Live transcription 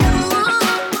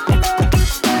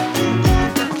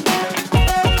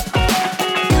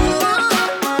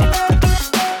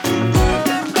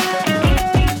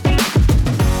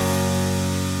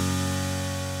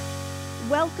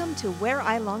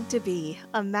to Be,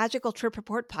 a Magical Trip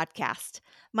Report podcast.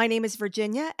 My name is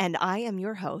Virginia, and I am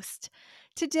your host.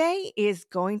 Today is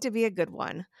going to be a good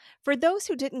one. For those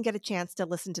who didn't get a chance to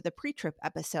listen to the pre-trip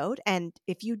episode, and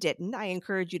if you didn't, I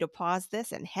encourage you to pause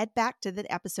this and head back to the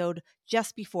episode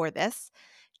just before this.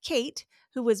 Cate,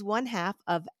 who was one half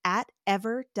of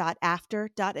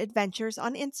 @ever.after.adventures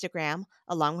on Instagram,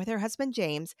 along with her husband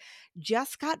James,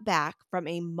 just got back from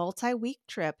a multi-week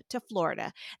trip to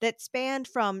Florida that spanned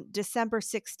from December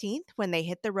 16th, when they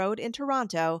hit the road in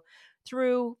Toronto,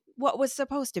 through what was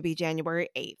supposed to be January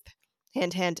 8th.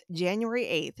 Hint, hint, January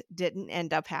 8th didn't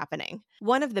end up happening.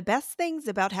 One of the best things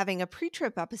about having a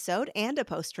pre-trip episode and a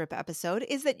post-trip episode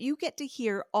is that you get to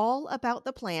hear all about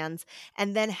the plans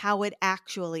and then how it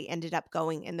actually ended up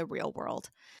going in the real world.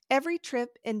 Every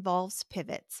trip involves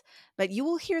pivots, but you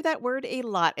will hear that word a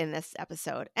lot in this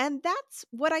episode, and that's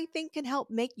what I think can help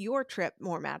make your trip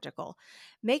more magical.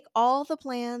 Make all the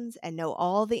plans and know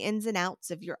all the ins and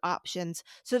outs of your options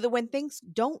so that when things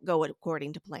don't go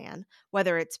according to plan,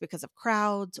 whether it's because of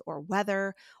crowds or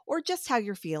weather or just how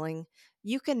you're feeling,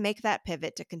 you can make that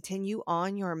pivot to continue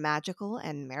on your magical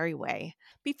and merry way.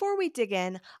 Before we dig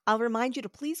in, I'll remind you to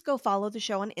please go follow the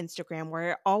show on Instagram,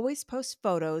 where I always post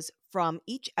photos from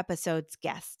each episode's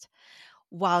guest.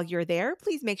 While you're there,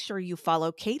 please make sure you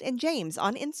follow Cate and James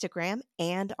on Instagram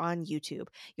and on YouTube.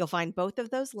 You'll find both of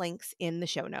those links in the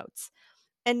show notes.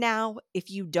 And now,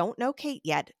 if you don't know Cate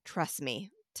yet, trust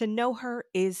me, to know her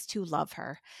is to love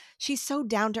her. She's so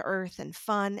down to earth and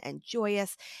fun and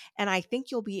joyous, and I think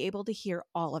you'll be able to hear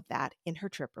all of that in her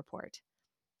trip report.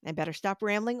 I better stop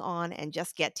rambling on and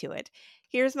just get to it.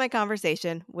 Here's my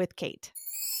conversation with Cate.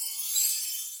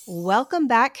 Welcome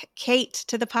back, Cate,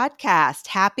 to the podcast.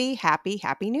 Happy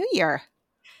New Year.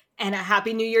 And a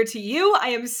happy new year to you. I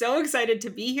am so excited to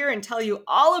be here and tell you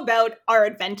all about our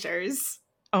adventures.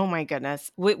 Oh my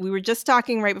goodness. We were just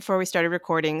talking right before we started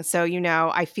recording. So,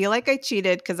 I feel like I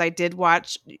cheated because I did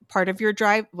watch part of your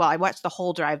drive. Well, I watched the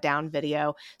whole drive down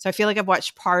video. So I feel like I've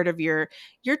watched part of your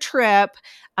trip.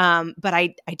 But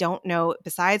I don't know,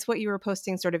 besides what you were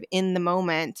posting sort of in the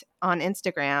moment on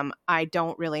Instagram, I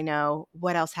don't really know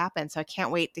what else happened. So I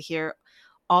can't wait to hear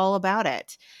all about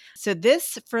it. So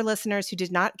this, for listeners who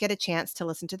did not get a chance to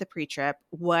listen to the pre-trip,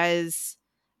 was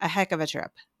a heck of a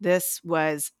trip. This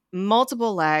was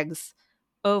multiple legs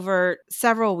over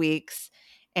several weeks.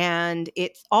 And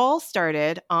it all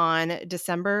started on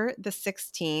December the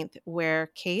 16th,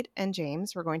 where Cate and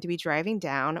James were going to be driving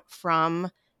down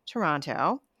from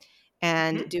Toronto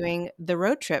and doing the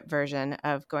road trip version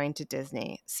of going to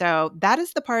Disney. So that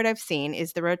is the part I've seen,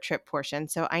 is the road trip portion.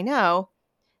 So I know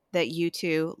that you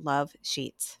two love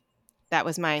Sheets. That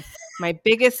was my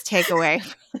biggest takeaway.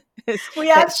 We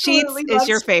absolutely Sheets is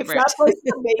your favorite. That was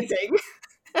amazing.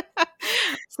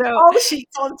 So all the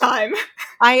Sheets all the time.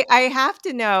 I have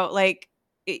to know, like,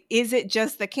 is it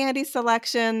just the candy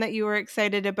selection that you were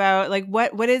excited about? Like,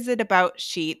 what is it about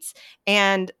Sheets?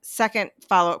 And second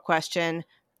follow-up question,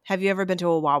 have you ever been to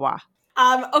a Wawa?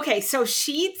 Okay, so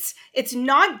Sheets, it's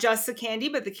not just the candy,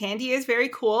 but the candy is very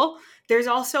cool. There's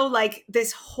also like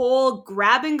this whole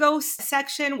grab and go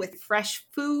section with fresh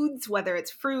foods, whether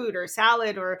it's fruit or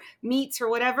salad or meats or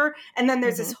whatever. And then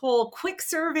there's this whole quick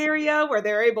serve area where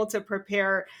they're able to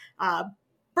prepare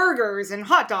burgers and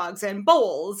hot dogs and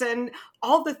bowls and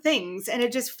all the things. And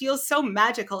it just feels so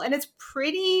magical. And it's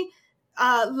pretty,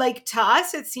 like, to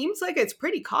us, it seems like it's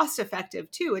pretty cost effective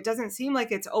too. It doesn't seem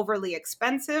like it's overly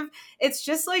expensive. It's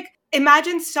just like,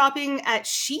 imagine stopping at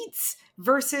Sheets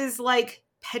versus like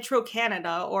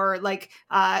Petro-Canada or like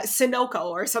Sunoco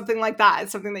or something like that.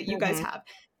 It's something that you guys have.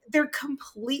 They're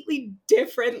completely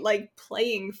different like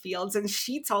playing fields, and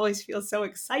Sheets always feels so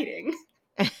exciting.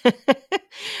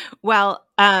 Well,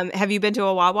 have you been to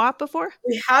a Wawa before?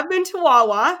 We have been to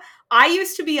Wawa. I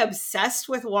used to be obsessed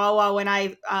with Wawa when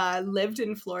I lived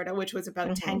in Florida, which was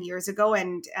about 10 years ago,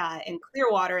 and in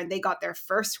Clearwater, and they got their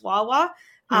first Wawa.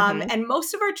 And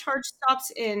most of our charge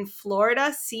stops in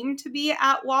Florida seem to be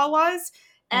at Wawas.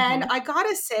 And I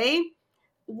gotta say,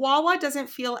 Wawa doesn't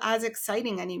feel as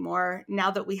exciting anymore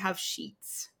now that we have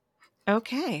Sheets.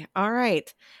 Okay. All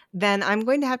right. Then I'm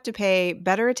going to have to pay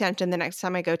better attention the next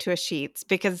time I go to a Sheets,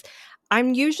 because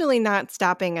I'm usually not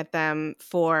stopping at them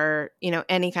for,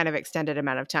 any kind of extended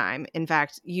amount of time. In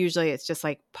fact, usually it's just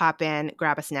like pop in,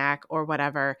 grab a snack or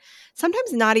whatever.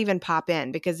 Sometimes not even pop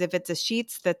in, because if it's a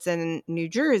Sheets that's in New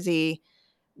Jersey,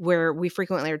 where we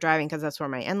frequently are driving because that's where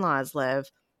my in-laws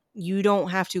live, you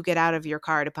don't have to get out of your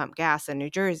car to pump gas in New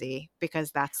Jersey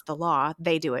because that's the law.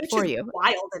 They do it for you.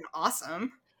 Wild and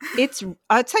awesome.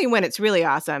 I'll tell you when it's really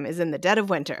awesome is in the dead of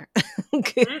winter.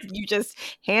 Mm. You just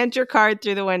hand your card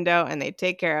through the window and they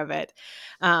take care of it.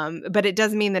 But it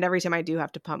does mean that every time I do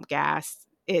have to pump gas,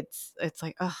 it's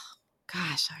like, oh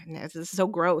gosh, I know, this is so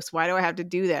gross. Why do I have to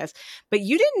do this? But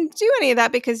you didn't do any of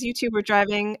that because you two were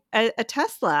driving a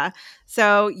Tesla.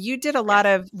 So you did a lot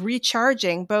Yes. of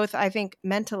recharging, both I think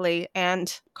mentally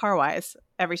and car wise,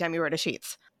 every time you were at a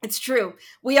Sheets. It's true.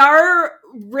 We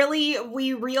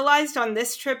realized on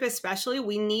this trip, especially,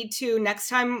 we need to, next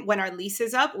time when our lease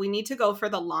is up, we need to go for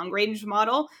the long range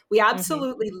model. We Hmm.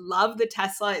 absolutely love the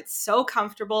Tesla. It's so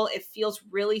comfortable. It feels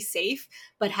really safe,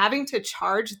 but having to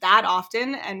charge that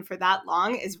often and for that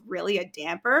long is really a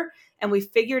damper. And we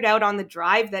figured out on the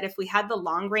drive that if we had the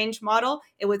long range model,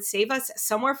 it would save us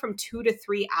somewhere from 2 to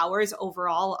 3 hours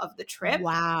overall of the trip,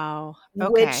 Wow.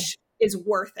 Okay. which is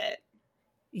worth it.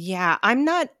 Yeah, I'm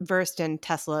not versed in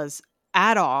Teslas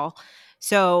at all.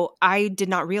 So I did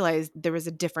not realize there was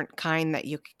a different kind that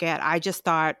you could get. I just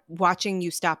thought watching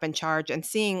you stop and charge and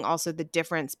seeing also the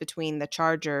difference between the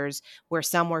chargers where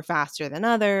some were faster than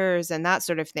others and that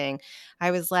sort of thing.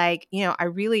 I was like,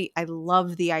 I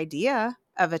love the idea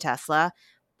of a Tesla,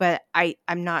 but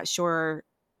I'm not sure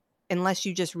unless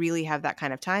you just really have that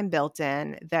kind of time built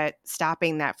in that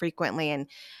stopping that frequently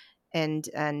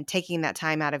and taking that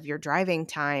time out of your driving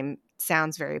time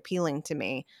sounds very appealing to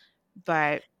me.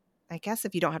 But I guess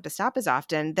if you don't have to stop as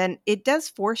often, then it does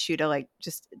force you to like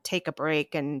just take a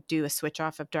break and do a switch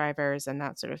off of drivers and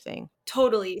that sort of thing.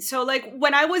 Totally. So, like,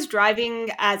 when I was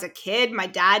driving as a kid, my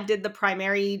dad did the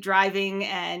primary driving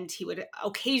and he would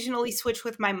occasionally switch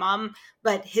with my mom,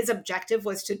 but his objective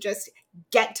was to just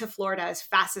get to Florida as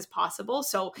fast as possible.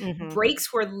 So, Mhm.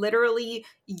 breaks were literally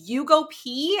you go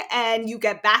pee and you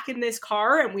get back in this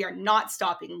car, and we are not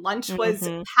stopping. Lunch was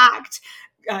Mhm. packed.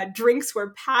 Drinks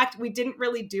were packed. We didn't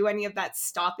really do any of that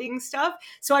stopping stuff.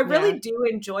 So I Yeah. really do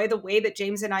enjoy the way that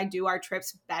James and I do our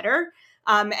trips better,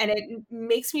 and it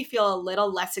makes me feel a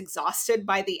little less exhausted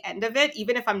by the end of it,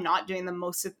 even if I'm not doing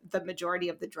the majority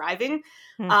of the driving.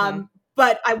 Mhm.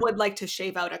 But I would like to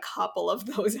shave out a couple of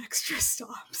those extra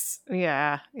stops.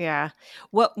 Yeah, yeah.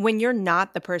 What when you're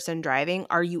not the person driving,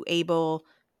 are you able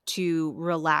to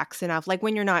relax enough? Like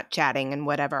when you're not chatting and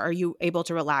whatever, are you able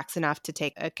to relax enough to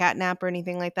take a cat nap or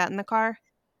anything like that in the car?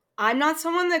 I'm not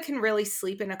someone that can really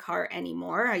sleep in a car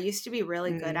anymore. I used to be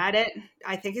really good Mm. at it.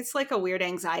 I think it's like a weird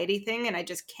anxiety thing, and I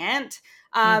just can't.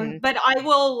 Mhm. But I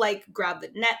will like grab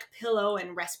the neck pillow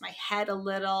and rest my head a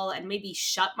little and maybe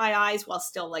shut my eyes while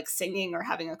still like singing or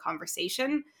having a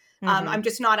conversation. Mhm. I'm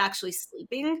just not actually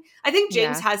sleeping. I think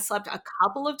James Yeah. has slept a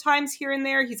couple of times here and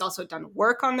there. He's also done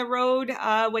work on the road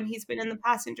when he's been in the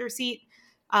passenger seat.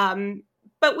 Um,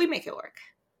 but we make it work.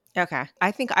 Okay.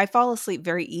 I think I fall asleep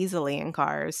very easily in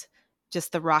cars.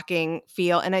 Just the rocking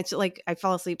feel. And it's like I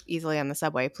fall asleep easily on the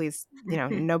subway. Please,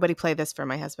 nobody play this for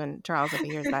my husband, Charles. If he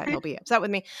hears that, he'll be upset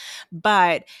with me.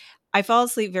 But I fall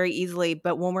asleep very easily.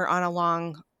 But when we're on a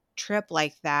long trip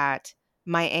like that,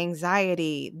 my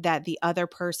anxiety that the other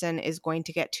person is going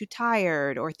to get too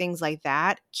tired or things like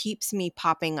that keeps me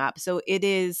popping up. So it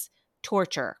is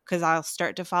torture because I'll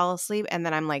start to fall asleep and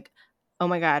then I'm like, oh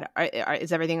my God,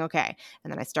 is everything okay?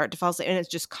 And then I start to fall asleep and it's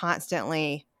just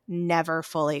constantly never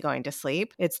fully going to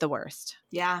sleep. It's the worst.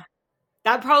 Yeah.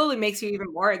 That probably makes you even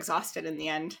more exhausted in the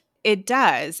end. It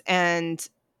does. And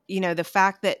the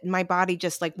fact that my body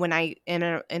just like when I in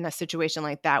a situation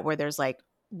like that where there's like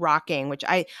rocking, which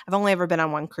I've only ever been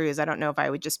on one cruise. I don't know if I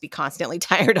would just be constantly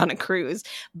tired on a cruise,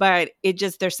 but it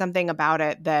just there's something about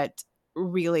it that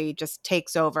really just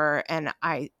takes over and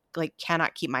I like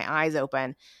cannot keep my eyes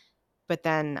open. But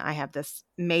then I have this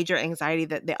major anxiety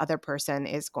that the other person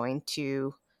is going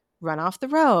to run off the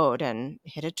road and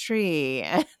hit a tree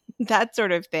and that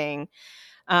sort of thing.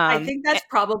 I Um, think eh, that's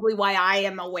probably why I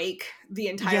am awake the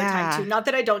entire time too. yeah, Not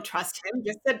that I don't trust him,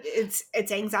 just that it's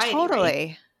anxiety, right?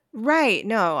 totally. Right.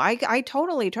 No, I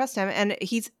totally trust him and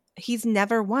he's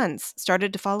never once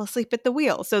started to fall asleep at the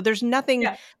wheel. So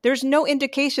Yeah. there's no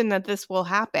indication that this will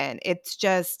happen. It's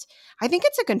just I think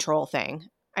it's a control thing.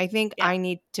 I think Yeah. I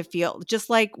need to feel just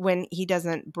like when he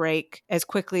doesn't brake as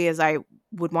quickly as I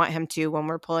would want him to when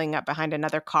we're pulling up behind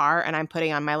another car and I'm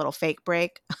putting on my little fake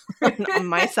brake on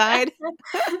my side.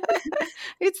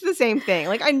 It's the same thing.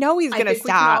 Like I know he's I going to think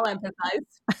we can all stop.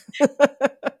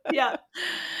 empathize. Yeah.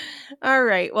 All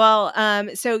right. Well,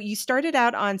 so you started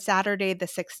out on Saturday the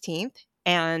 16th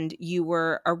and you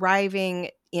were arriving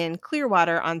in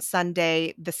Clearwater on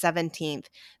Sunday, the 17th.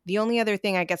 The only other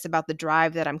thing, I guess, about the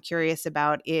drive that I'm curious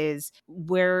about is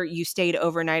where you stayed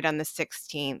overnight on the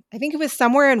 16th. I think it was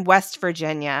somewhere in West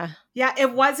Virginia. Yeah,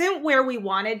 it wasn't where we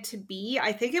wanted to be.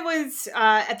 I think it was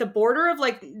at the border of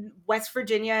like West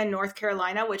Virginia and North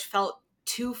Carolina, which felt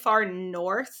too far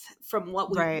north from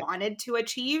what we Right. wanted to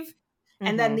achieve.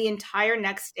 And then Mm-hmm. the entire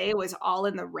next day was all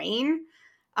in the rain.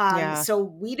 Yeah. So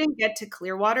we didn't get to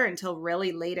Clearwater until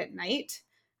really late at night.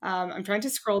 I'm trying to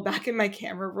scroll back in my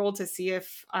camera roll to see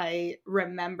if I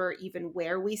remember even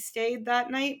where we stayed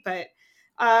that night, but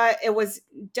it was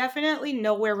definitely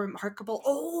nowhere remarkable.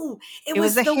 Oh, it It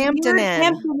was was the the Hampton weird Inn.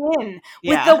 Hampton Inn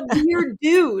with Yeah. the weird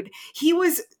dude. He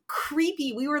was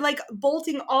creepy. We were like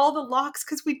bolting all the locks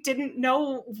because we didn't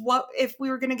know what if we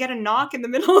were going to get a knock in the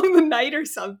middle of the night or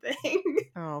something.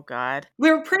 Oh, God. We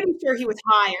were pretty sure he was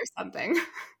high or something.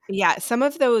 Yeah, some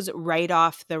of those right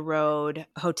off the road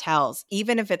hotels,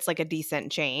 even if it's like a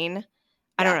decent chain,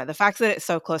 I don't Yeah. know. The fact that it's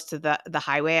so close to the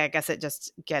highway, I guess it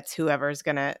just gets whoever's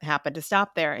gonna happen to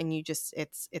stop there, and you just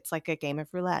it's like a game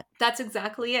of roulette. That's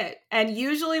exactly it. And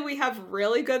usually we have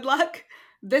really good luck.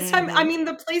 This time, I Mm-hmm. mean,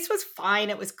 the place was fine.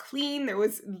 It was clean. There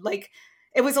was like,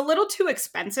 it was a little too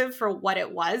expensive for what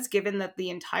it was, given that the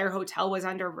entire hotel was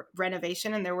under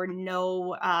renovation and there were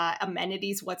no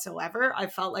amenities whatsoever. I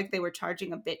felt like they were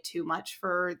charging a bit too much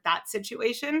for that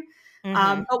situation.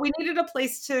 Mm-hmm. But we needed a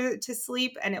place to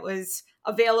sleep and it was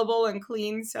available and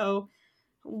clean. So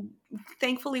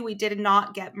thankfully, we did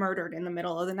not get murdered in the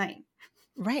middle of the night.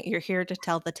 Right, you're here to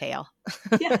tell the tale.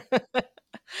 Yeah.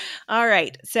 All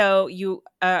right. So you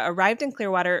arrived in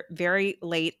Clearwater very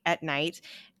late at night.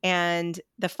 And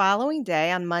the following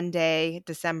day, on Monday,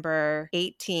 December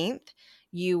 18th,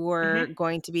 you were Mhm.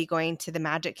 going to be going to the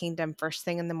Magic Kingdom first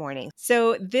thing in the morning.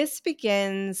 So this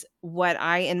begins what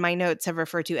I, in my notes, have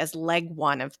referred to as leg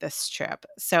one of this trip.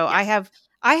 So I Yes. have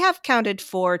I have counted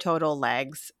 4 total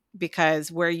legs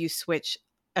because where you switch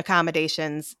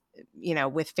accommodations,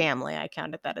 with family, I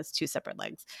counted that as 2 separate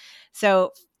legs.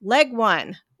 So leg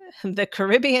one, the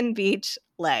Caribbean beach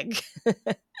leg.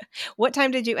 What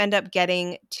time did you end up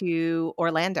getting to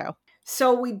Orlando?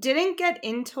 So we didn't get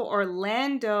into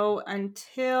Orlando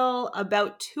until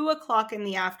about 2 o'clock in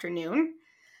the afternoon.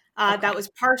 That Okay. was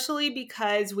partially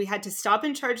because we had to stop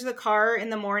and charge the car in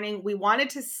the morning. We wanted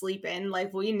to sleep in,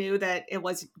 like we knew that it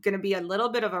was going to be a little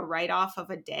bit of a write off of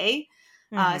a day.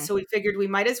 Mhm. So we figured we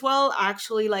might as well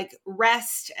actually like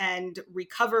rest and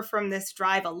recover from this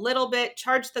drive a little bit,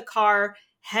 charge the car,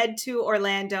 head to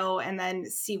Orlando, and then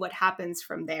see what happens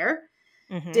from there.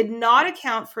 Mhm. Did not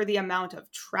account for the amount of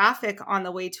traffic on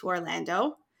the way to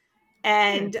Orlando.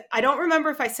 Hmm. And I don't remember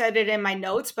if I said it in my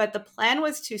notes, but the plan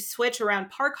was to switch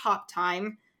around park hop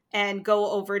time and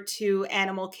go over to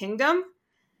Animal Kingdom.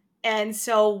 And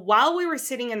so while we were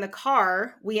sitting in the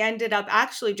car, we ended up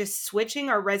actually just switching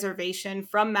our reservation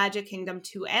from Magic Kingdom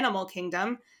to Animal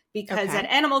Kingdom because at Okay.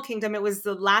 Animal Kingdom, it was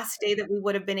the last day that we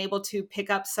would have been able to pick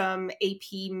up some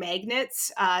AP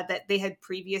magnets that they had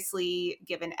previously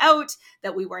given out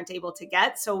that we weren't able to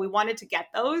get. So we wanted to get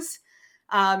those.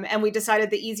 And we decided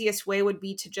the easiest way would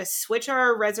be to just switch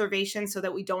our reservation so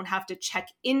that we don't have to check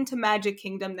into Magic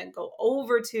Kingdom, then go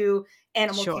over to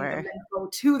Animal Kingdom, Sure. then go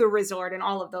to the resort and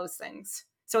all of those things.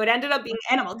 So it ended up being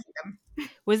Animal Kingdom.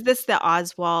 Was this the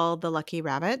Oswald the Lucky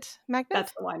Rabbit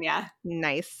That's magnet? the one, yeah.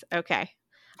 Nice. Okay.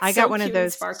 I got So one of cute and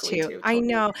those sparkly too. too. I Totally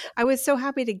know. worth it. I was so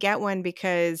happy to get one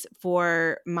because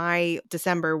for my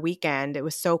December weekend, it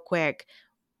was so quick.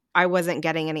 I wasn't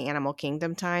getting any Animal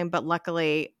Kingdom time, but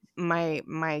luckily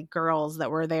my girls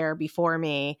that were there before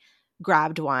me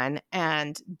grabbed one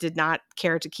and did not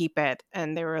care to keep it,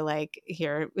 and they were like,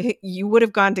 "Here, you would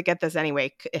have gone to get this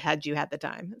anyway had you had the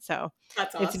time." So,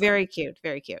 That's it's awesome. very cute,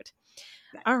 very cute.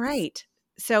 All Nice. right.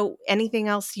 So, anything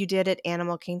else you did at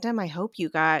Animal Kingdom? I hope you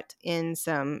got in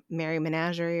some Merry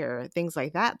Menagerie or things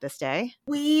like that this day.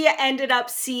 We ended up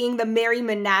seeing the Merry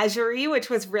Menagerie, which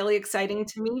was really exciting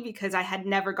to me because I had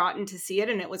never gotten to see it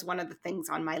and it was one of the things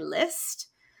on my list.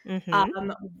 Mhm.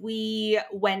 Um, we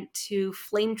went to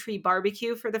Flame Tree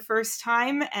Barbecue for the first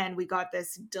time, and we got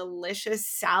this delicious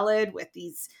salad with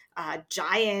these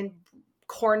giant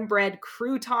cornbread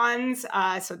croutons.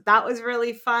 So that was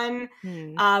really fun.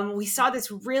 Hmm. We saw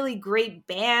this really great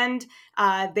band.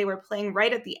 They were playing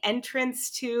right at the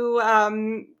entrance to,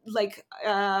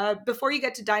 before you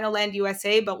get to Dino Land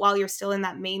USA, but while you're still in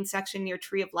that main section near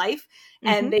Tree of Life.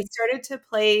 And Mhm. they started to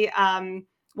play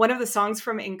one of the songs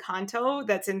from Encanto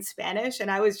that's in Spanish.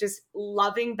 And I was just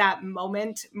loving that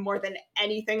moment more than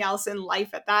anything else in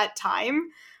life at that time.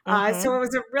 So Mhm. it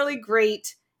was a really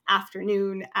great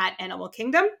afternoon at Animal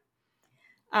Kingdom.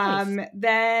 Nice.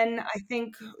 Then I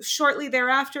think shortly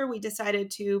thereafter, we decided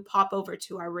to pop over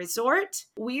to our resort.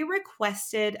 We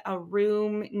requested a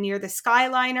room near the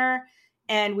Skyliner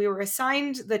and we were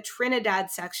assigned the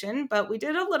Trinidad section, but we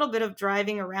did a little bit of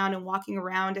driving around and walking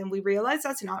around and we realized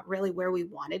that's not really where we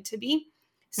wanted to be.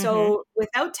 Mm-hmm. So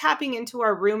without tapping into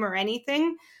our room or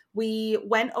anything, we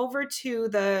went over to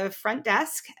the front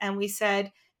desk and we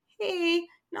said, "Hey,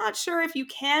 not sure if you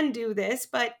can do this,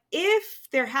 but if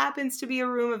there happens to be a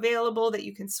room available that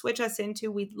you can switch us into,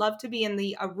 we'd love to be in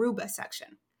the Aruba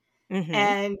section." Mm-hmm.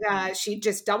 And she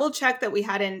just double checked that we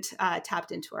hadn't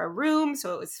tapped into our room.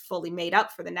 So it was fully made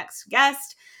up for the next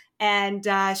guest. And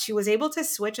she was able to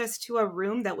switch us to a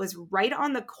room that was right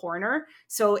on the corner.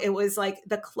 So it was like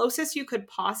the closest you could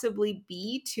possibly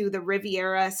be to the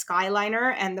Riviera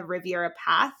Skyliner and the Riviera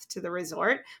Path to the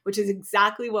resort, which is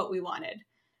exactly what we wanted.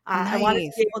 I wanted to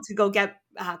Nice. be able to go get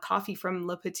coffee from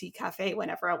Le Petit Cafe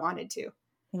whenever I wanted to.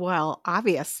 Well,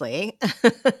 obviously.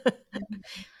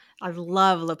 I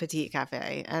love Le Petit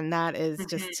Cafe, and that is Mhm.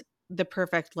 just the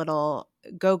perfect little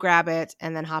go grab it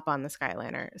and then hop on the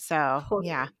Skyliner. So,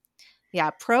 yeah. Totally. Yeah.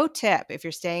 Pro tip, if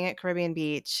you're staying at Caribbean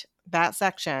Beach, that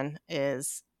section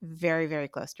is very, very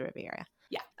close to Riviera.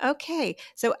 Yeah. Okay.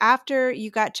 So after you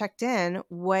got checked in,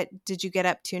 what did you get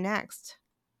up to next?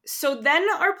 So then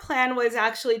our plan was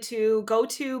actually to go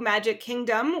to Magic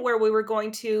Kingdom, where we were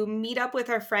going to meet up with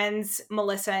our friends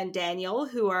Melissa and Daniel,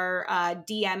 who are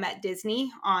DM at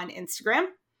Disney on Instagram.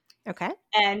 Okay.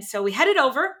 And so we headed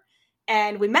over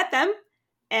and we met them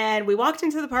and we walked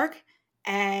into the park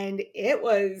and it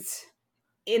was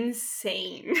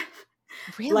insane.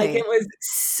 Like it Really? was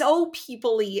so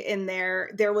people-y in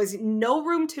there. There was no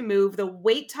room to move. The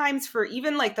wait times for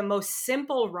even like the most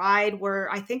simple ride were,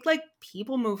 I think like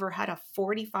People Mover had a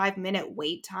 45-minute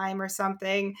wait time or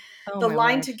something. Oh, The my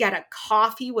line word. to get a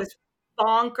coffee was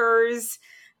bonkers.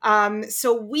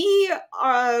 So we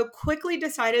quickly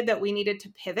decided that we needed to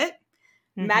pivot.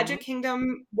 Mm-hmm. Magic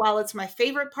Kingdom, while it's my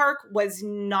favorite park, was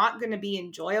not going to be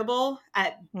enjoyable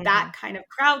at Mm-hmm. that kind of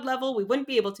crowd level. We wouldn't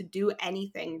be able to do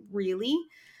anything really.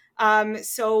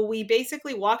 So we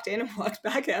basically walked in and walked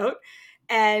back out,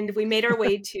 and we made our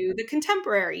way to the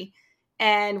Contemporary.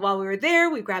 And while we were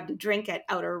there, we grabbed a drink at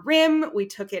Outer Rim. We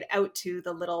took it out to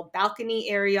the little balcony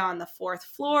area on the fourth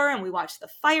floor, and we watched the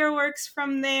fireworks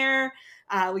from there.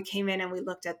 We came in and we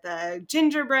looked at the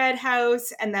gingerbread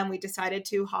house, and then we decided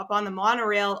to hop on the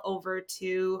monorail over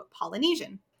to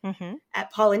Polynesian. Mm-hmm.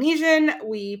 At Polynesian,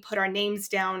 we put our names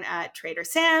down at Trader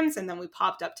Sam's and then we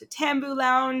popped up to Tambu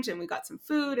Lounge and we got some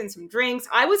food and some drinks.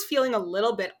 I was feeling a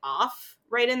little bit off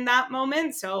right in that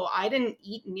moment, so I didn't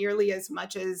eat nearly as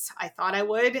much as I thought I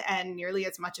would and nearly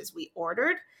as much as we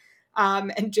ordered.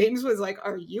 And James was like,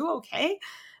 "Are you okay?"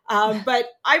 But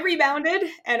I rebounded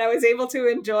and I was able to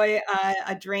enjoy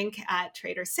a drink at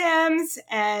Trader Sam's.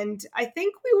 And I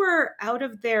think we were out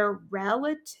of there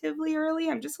relatively early.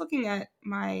 I'm just looking at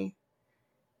my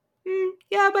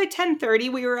yeah, by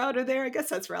 10:30 we were out of there. I guess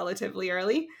that's relatively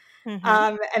early. Mm-hmm.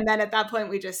 And then at that point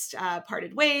we just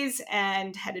parted ways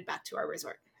and headed back to our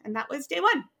resort. And that was day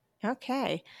one.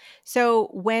 Okay. So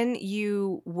when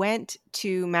you went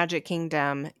to Magic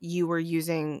Kingdom, you were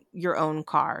using your own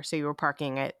car. So you were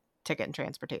parking at Ticket and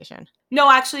Transportation.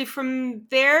 No, actually, from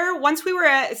there, once we were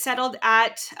settled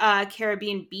at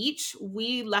Caribbean Beach,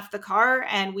 we left the car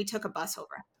and we took a bus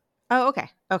over. Oh,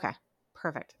 okay. Okay.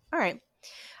 Perfect. All right.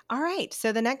 All right.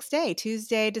 So the next day,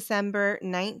 Tuesday, December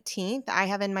 19th, I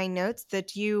have in my notes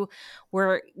that you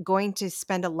were going to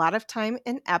spend a lot of time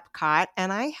in Epcot.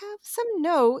 And I have some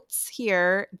notes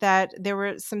here that there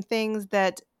were some things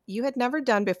that you had never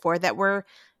done before that were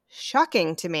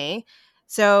shocking to me.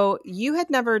 So you had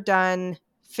never done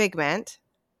Figment.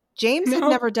 James had No,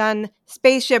 never done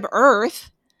Spaceship Earth.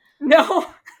 no.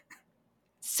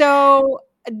 So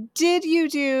did you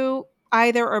do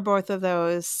either or both of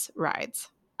those rides?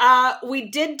 We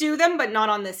did do them, but not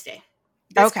on this day.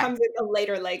 This Okay. comes at a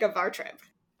later leg of our trip.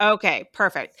 Okay,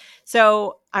 perfect.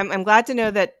 So I'm glad to know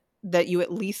that you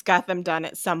at least got them done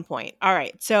at some point. All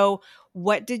right. So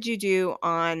what did you do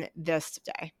on this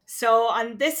day? So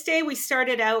on this day, we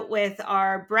started out with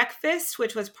our breakfast,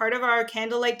 which was part of our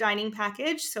candlelight dining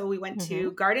package. So we went Mm-hmm.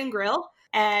 to Garden Grill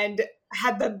and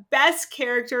had the best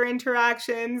character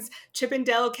interactions. Chip and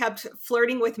Dale kept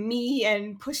flirting with me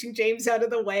and pushing James out of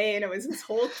the way, and it was this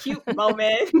whole cute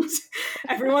moment.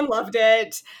 Everyone loved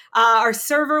it. Our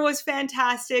server was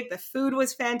fantastic. The food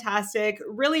was fantastic.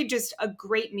 Really, just a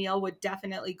great meal. Would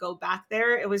definitely go back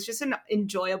there. It was just an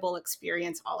enjoyable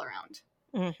experience all around.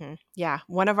 Yeah,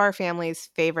 one of our family's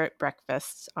favorite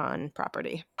breakfasts on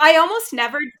property. I almost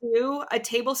never do a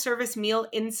table service meal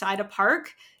inside a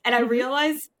park, and I Mhm.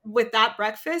 realized with that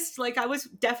breakfast, like, I was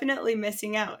definitely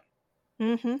missing out.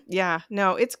 Yeah,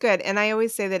 no, it's good, and I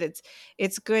always say that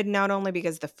it's good not only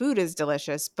because the food is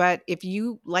delicious, but if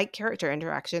you like character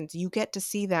interactions, you get to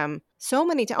see them so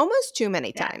many times, almost too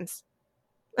many Yeah. times,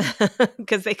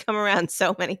 because they come around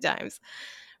so many times,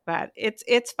 but it's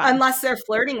fun. Unless they're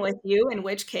flirting with you, in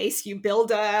which case you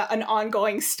build an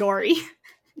ongoing story.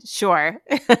 Sure.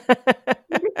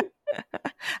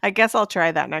 I guess I'll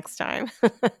try that next time.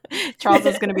 Charles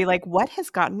is gonna be like, "What has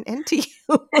gotten into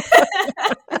you?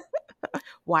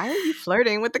 Why are you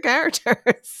flirting with the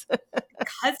characters?"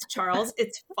 'Cause, Charles,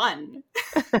 it's fun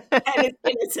and it's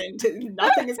innocent.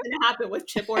 Nothing is gonna happen with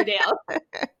Chip or Dale.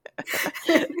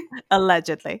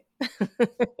 Allegedly.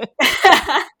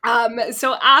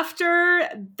 So after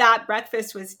that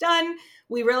breakfast was done,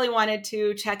 we really wanted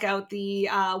to check out the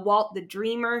Walt the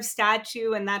Dreamer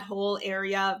statue and that whole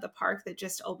area of the park that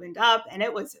just opened up. And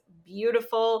it was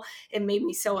beautiful. It made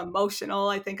me so emotional.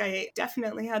 I think I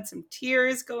definitely had some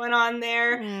tears going on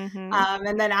there. Mhm.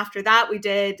 And then after that, we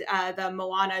did the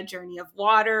Moana Journey of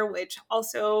Water, which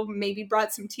also maybe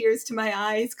brought some tears to my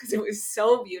eyes because it was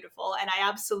so beautiful. And I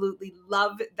absolutely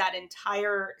love that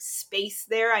entire space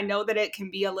there. I know that it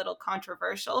can be a little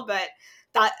controversial, but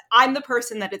that I'm the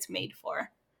person that it's made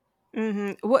for.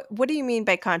 What do you mean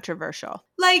by controversial?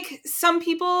 Like some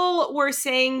people were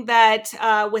saying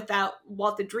that with that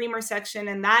Walt the Dreamer section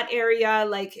in that area,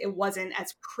 like it wasn't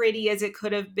as pretty as it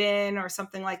could have been or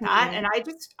something like that. Mm, And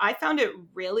I found it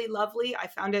really lovely. I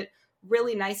found it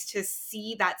really nice to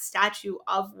see that statue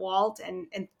of Walt and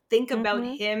think about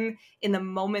mhm, him in the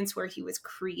moments where he was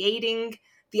creating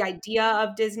the idea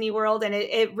of Disney World. And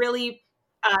it really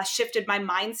shifted my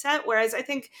mindset. Whereas I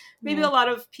think maybe a mm, lot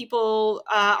of people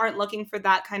aren't looking for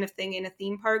that kind of thing in a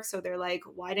theme park. So they're like,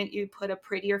 why didn't you put a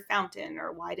prettier fountain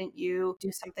or why didn't you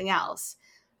do something else?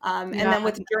 And yeah, then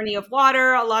with Journey of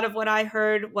Water, a lot of what I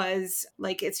heard was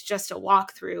like, it's just a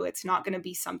walkthrough. It's not going to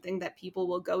be something that people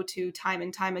will go to time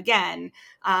and time again.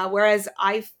 Whereas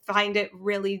I find it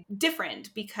really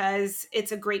different because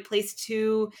it's a great place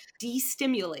to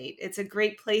de-stimulate. It's a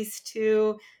great place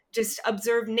to just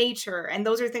observe nature. And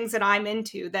those are things that I'm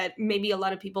into that maybe a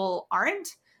lot of people aren't.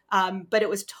 But it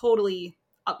was totally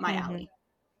up my mhm. alley.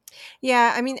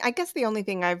 Yeah, I mean, I guess the only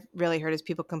thing I've really heard is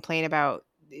people complain about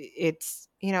it's,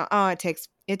 "Oh, it takes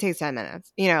 10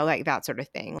 minutes," like that sort of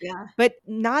thing. Yeah. But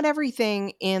not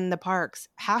everything in the parks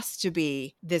has to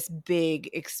be this big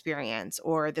experience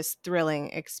or this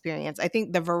thrilling experience. I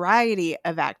think the variety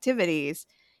of activities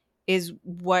is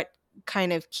what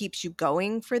kind of keeps you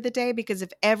going for the day, because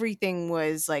if everything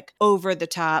was like over the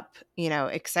top,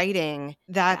 exciting,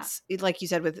 Yeah. that's like you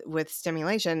said with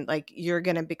stimulation, like you're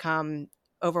going to become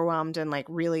overwhelmed and like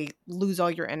really lose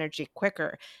all your energy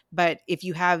quicker. But if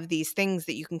you have these things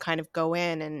that you can kind of go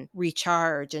in and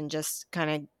recharge and just kind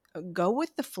of go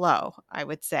with the flow, I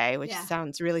would say, which Yeah.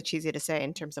 sounds really cheesy to say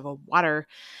in terms of a water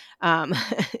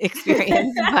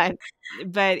experience,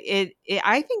 but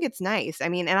I think it's nice. I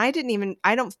mean, and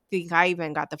I don't think I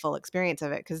even got the full experience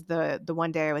of it because the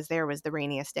one day I was there was the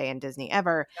rainiest day in Disney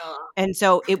ever. Oh. And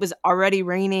so it was already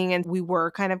raining and we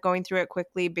were kind of going through it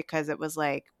quickly because it was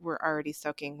like, we're already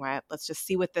soaking wet. Let's just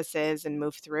see what this is and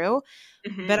move through.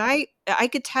 But Mhm. I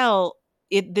could tell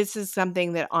this is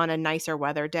something that on a nicer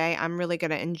weather day, I'm really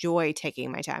going to enjoy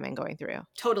taking my time and going through.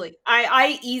 Totally.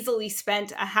 I easily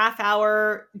spent a half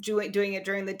hour doing it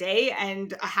during the day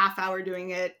and a half hour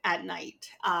doing it at night.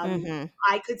 Mhm.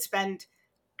 I could spend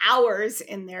hours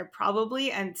in there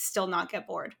probably and still not get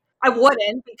bored. I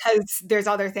wouldn't because there's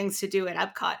other things to do at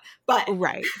Epcot, but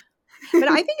Right. But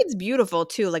I think it's beautiful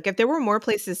too. Like if there were more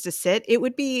places to sit, it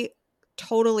would be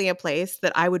totally a place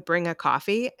that I would bring a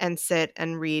coffee and sit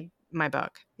and read my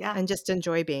book yeah, and just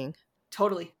enjoy being.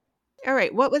 totally. All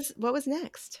right, what was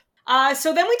next?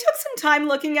 So then we took some time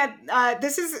looking at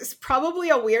this is probably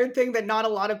a weird thing that not a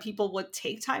lot of people would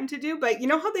take time to do, but you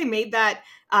know how they made that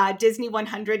Disney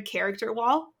 100 character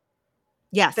wall?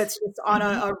 Yes. That's just on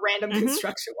Mhm. a random Mhm.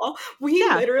 construction wall. We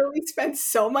Yeah. literally spent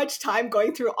so much time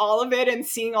going through all of it and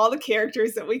seeing all the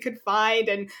characters that we could find,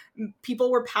 and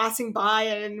people were passing by,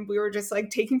 and we were just like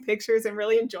taking pictures and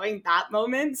really enjoying that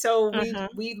moment. So we Uh-huh.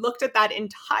 we looked at that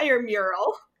entire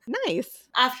mural. Nice.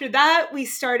 After that, we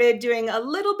started doing a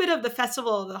little bit of the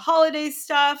Festival of the Holidays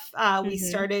stuff.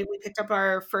 Mhm. We picked up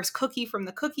our first cookie from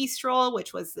the cookie stroll,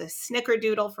 which was the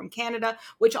snickerdoodle from Canada,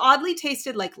 which oddly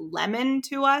tasted like lemon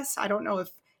to us. I don't know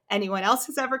if anyone else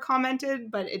has ever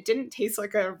commented, but it didn't taste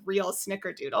like a real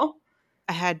snickerdoodle.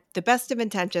 I had the best of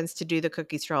intentions to do the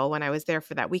cookie stroll when I was there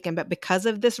for that weekend, but because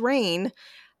of this rain,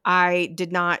 I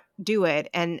did not do it,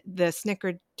 and the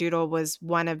snickerdoodle was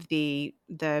one of the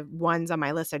ones on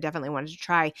my list I definitely wanted to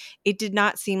try. It did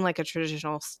not seem like a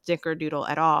traditional snickerdoodle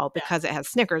at all Yeah. because it has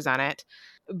Snickers on it,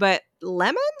 but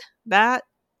lemon? That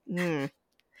It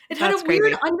had a that's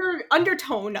weird crazy.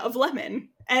 undertone of lemon,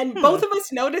 and Hmm, both of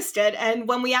us noticed it, and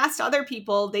when we asked other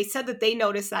people, they said that they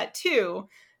noticed that too.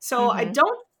 So I mhm,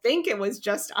 don't think it was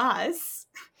just us.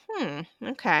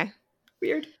 okay.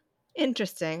 Weird.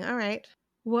 Interesting, alright.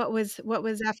 What was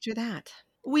after that?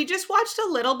 We just watched a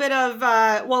little bit of,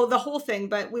 well, the whole thing,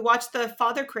 but we watched the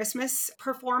Father Christmas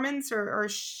performance or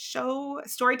show,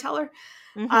 storyteller.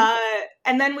 Mhm. Uh,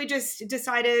 and then we just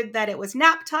decided that it was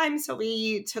nap time. So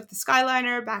we took the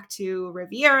Skyliner back to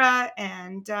Riviera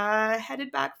and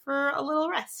headed back for a little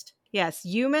rest. Yes,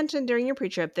 you mentioned during your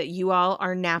pre-trip that you all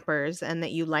are nappers and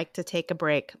that you like to take a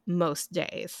break most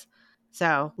days.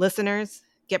 So, listeners,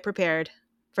 get prepared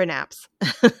for naps.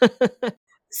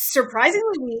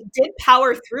 Surprisingly, we did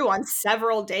power through on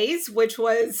several days, which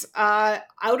was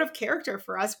out of character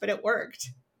for us, but it worked.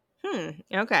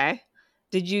 Okay.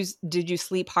 Did you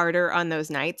sleep harder on those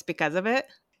nights because of it?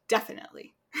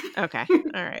 Definitely. Okay.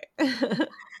 All right.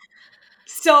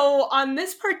 So on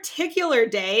this particular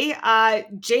day,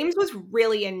 James was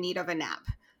really in need of a nap.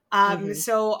 Mhm.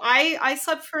 So I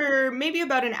slept for maybe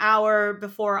about an hour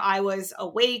before I was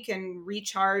awake and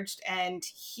recharged, and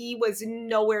he was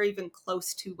nowhere even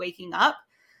close to waking up.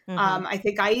 Mhm. I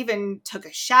think I even took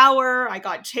a shower, I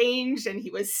got changed, and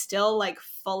he was still like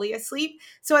fully asleep.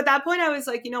 So at that point, I was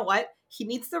like, you know what? He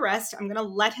needs the rest. I'm going to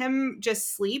let him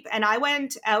just sleep. And I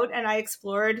went out and I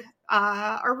explored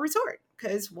our resort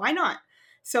because why not?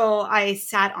 So I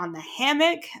sat on the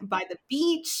hammock by the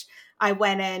beach. I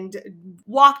went and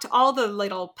walked all the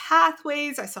little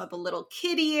pathways. I saw the little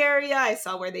kiddie area. I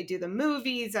saw where they do the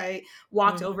movies. I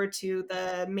walked Mhm. over to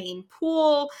the main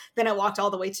pool. Then I walked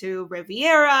all the way to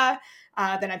Riviera.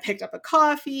 Then I picked up a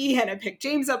coffee and I picked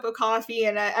James up a coffee.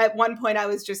 And at one point I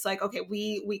was just like, okay,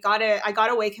 we gotta, I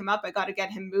gotta wake him up. I gotta get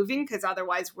him moving because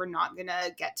otherwise we're not gonna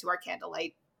get to our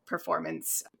candlelight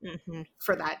performance Mhm.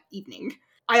 for that evening.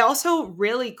 I also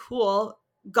really cool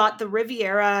got the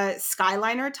Riviera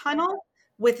Skyliner tunnel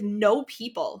with no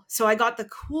people. So I got the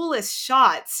coolest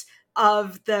shots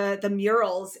of the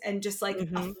murals and just like a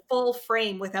Mhm. full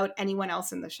frame without anyone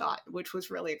else in the shot, which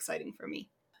was really exciting for me.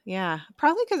 Yeah,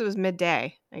 probably because it was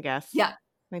midday, I guess. Yeah.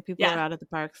 Like people were Yeah. out at the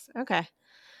parks. Okay.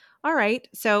 All right.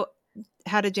 So,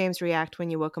 how did James react when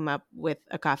you woke him up with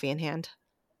a coffee in hand?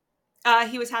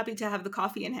 He was happy to have the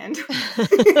coffee in hand.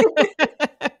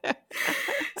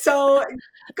 So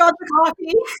got the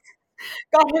coffee,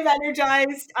 got him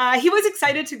energized. He was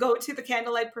excited to go to the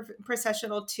candlelight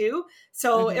processional too.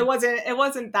 So Mhm. it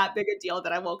wasn't that big a deal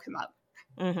that I woke him up.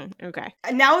 Mhm. Okay.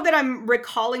 And now that I'm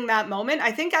recalling that moment,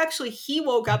 I think actually he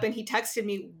woke up and he texted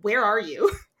me, "Where are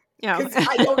you?" Oh. Because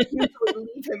I don't usually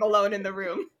leave him alone in the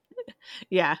room.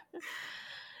 Yeah.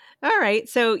 All right.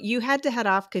 So you had to head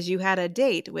off because you had a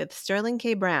date with Sterling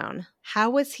K. Brown. How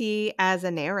was he as a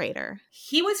narrator?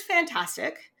 He was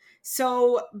fantastic.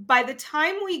 So by the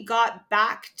time we got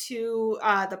back to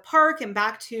the park and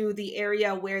back to the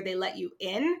area where they let you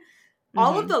in,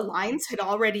 all of Mhm. the lines had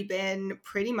already been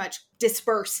pretty much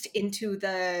dispersed into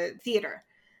the theater.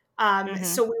 Mhm.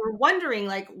 So we were wondering,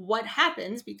 like, what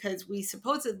happens because we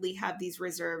supposedly have these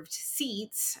reserved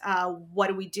seats. What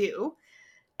do we do?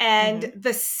 And Mhm.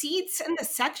 the seats in the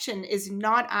section is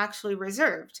not actually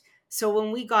reserved. So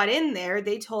when we got in there,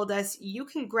 they told us you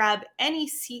can grab any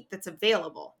seat that's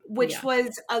available, which Yeah.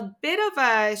 was a bit of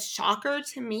a shocker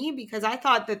to me because I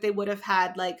thought that they would have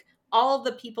had like all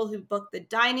the people who booked the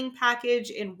dining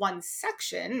package in one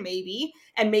section, maybe,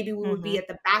 and maybe we would be Mhm. at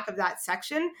the back of that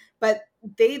section. But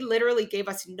they literally gave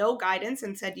us no guidance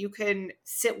and said you can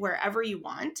sit wherever you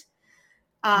want.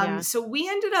 Yeah. So we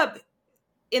ended up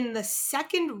in the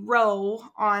second row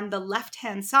on the left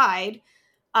hand side,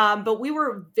 but we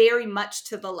were very much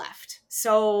to the left.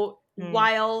 So Mm.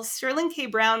 while Sterling K.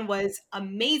 Brown was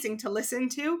amazing to listen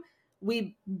to,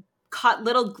 we caught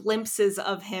little glimpses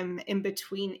of him in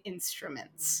between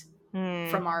instruments Mm.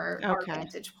 from our Okay.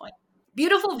 vantage point.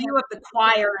 Beautiful view of the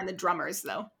choir and the drummers,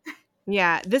 though.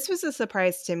 Yeah, this was a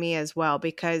surprise to me as well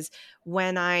because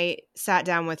when I sat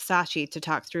down with Sachi to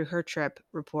talk through her trip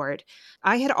report,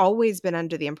 I had always been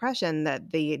under the impression that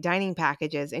the dining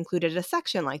packages included a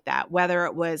section like that, whether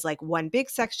it was like one big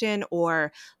section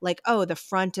or like, oh, the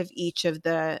front of each of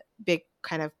the big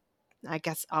kind of I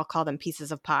guess I'll call them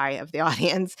pieces of pie of the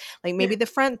audience. Like maybe the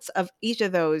fronts of each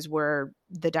of those were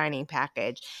the dining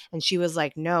package. And she was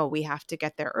like, no, we have to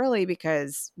get there early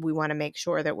because we want to make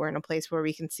sure that we're in a place where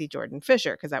we can see Jordan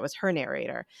Fisher, because that was her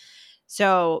narrator.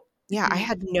 So yeah, I Mhm.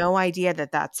 had no idea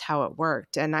that that's how it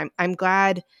worked. And I'm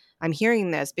glad I'm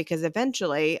hearing this, because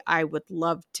eventually I would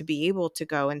love to be able to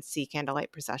go and see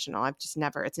Candlelight Processional. It's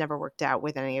never worked out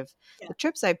with any of Yeah. the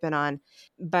trips I've been on.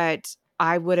 But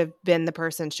I would have been the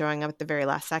person showing up at the very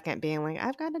last second being like,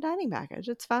 I've got a dining package.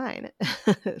 It's fine.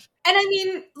 And I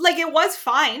mean, like, it was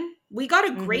fine. We got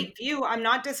a hmm great view. I'm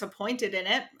not disappointed in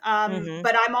it. hmm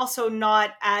But I'm also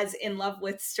not as in love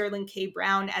with Sterling K.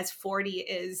 Brown as 40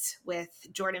 is with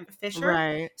Jordan Fisher.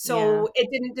 Right. Yeah. So it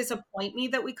didn't disappoint me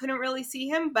that we couldn't really see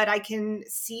him, but I can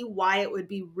see why it would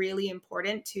be really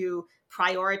important to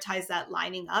prioritize that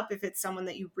lining up if it's someone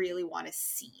that you really want to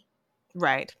see.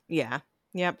 Right. Yeah.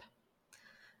 Yep.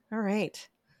 All right.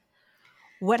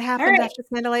 What All happened right. after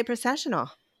Candlelight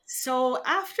Processional? So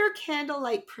after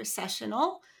Candlelight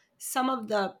Processional, some of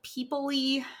the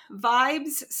peoply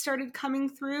vibes started coming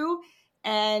through.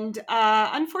 And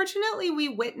unfortunately, we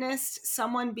witnessed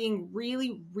someone being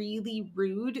really, really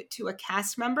rude to a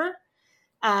cast member,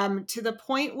 to the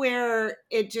point where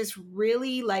it just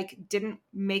really like didn't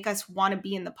make us want to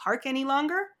be in the park any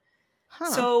longer.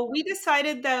 Huh. So we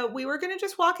decided that we were going to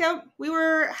just walk out. We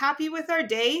were happy with our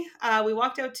day. We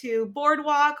walked out to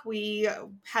Boardwalk. We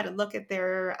had a look at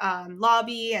their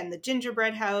lobby and the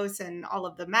gingerbread house and all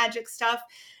of the magic stuff.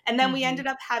 And then we hmm ended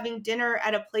up having dinner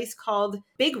at a place called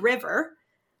Big River,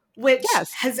 which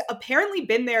Yes. has apparently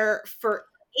been there for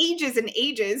ages and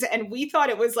ages. And we thought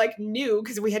it was like new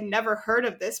because we had never heard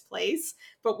of this place.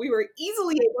 But we were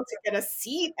easily able to get a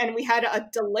seat and we had a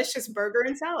delicious burger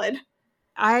and salad.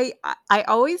 I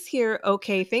always hear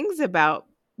okay things about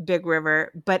Big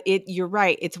River, but you're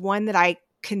right. It's one that I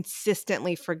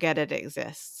consistently forget it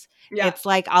exists. Yeah. It's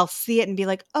like I'll see it and be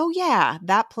like, "Oh yeah,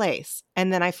 that place."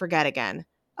 And then I forget again.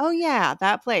 "Oh yeah,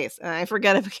 that place." And I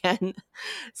forget it again.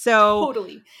 So,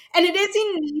 Totally. And it is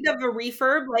in need of a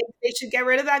refurb. Like they should get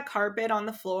rid of that carpet on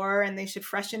the floor and they should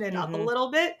freshen it up a mhm.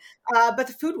 little bit. But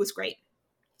the food was great.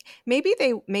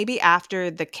 Maybe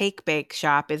after the cake bake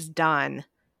shop is done,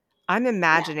 I'm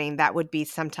Yeah, imagining that would be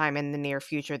sometime in the near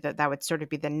future, that would sort of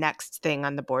be the next thing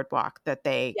on the boardwalk that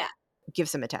they yeah, give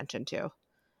some attention to.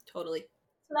 totally.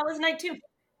 So that was night two.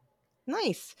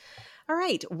 Nice. All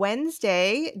right.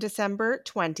 Wednesday, December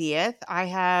 20th, I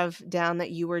have down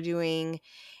that you were doing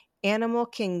Animal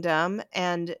Kingdom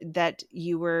and that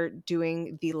you were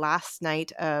doing the last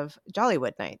night of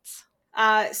Jollywood Nights.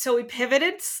 So we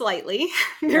pivoted slightly.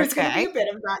 There's going to be Okay. a bit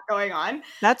of that going on.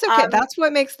 That's okay. Um, That's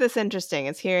what makes this interesting,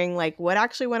 is hearing like what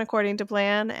actually went according to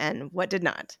plan and what did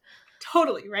not.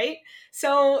 Totally, right?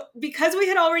 So, because we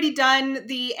had already done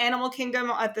the Animal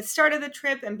Kingdom at the start of the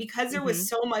trip, and because there was Mhm.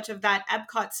 so much of that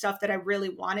Epcot stuff that I really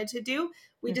wanted to do,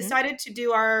 we Mhm. decided to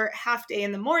do our half day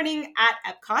in the morning at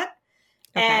Epcot.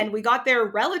 Okay. And we got there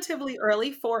relatively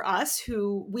early for us,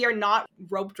 who we are not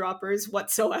rope droppers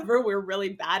whatsoever. We're really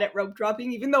bad at rope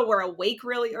dropping, even though we're awake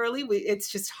really early.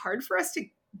 It's just hard for us to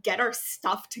get our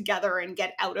stuff together and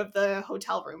get out of the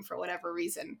hotel room for whatever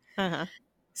reason. Uh-huh.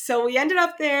 So we ended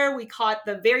up there. We caught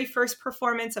the very first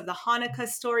performance of the Hanukkah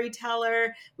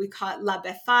storyteller. We caught La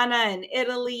Befana in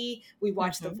Italy. We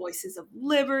watched the Mhm. Voices of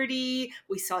Liberty.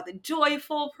 We saw the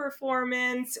Joyful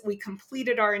performance. We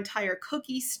completed our entire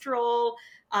cookie stroll.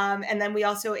 And then we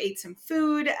also ate some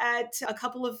food at a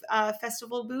couple of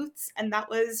festival booths. And that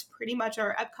was pretty much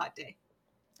our Epcot day.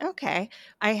 Okay.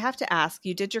 I have to ask,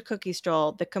 you did your cookie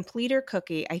stroll. The completer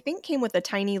cookie, I think, came with a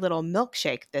tiny little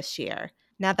milkshake this year.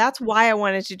 Now that's why I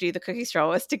wanted to do the cookie stroll,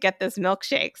 was to get this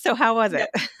milkshake. So how was Yeah, it?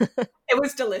 it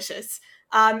was delicious.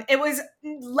 It was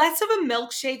less of a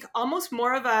milkshake, almost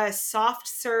more of a soft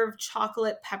serve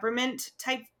chocolate peppermint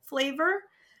type flavor.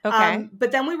 Okay.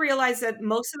 But then we realized that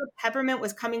most of the peppermint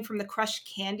was coming from the crushed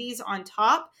candies on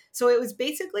top. So it was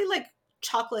basically like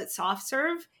chocolate soft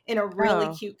serve in a really Oh,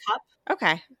 cute cup.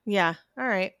 okay. Yeah. All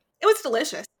right. It was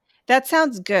delicious. That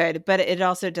sounds good, but it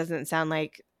also doesn't sound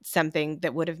like something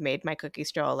that would have made my cookie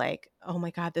stroll like, oh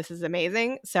my God, this is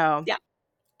amazing. So, Yeah,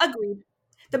 agreed.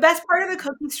 The best part of the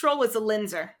cookie stroll was the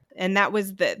Linzer. and that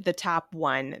was the top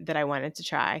one that I wanted to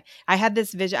try. I had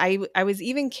this vision. I was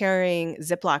even carrying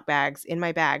Ziploc bags in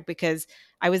my bag because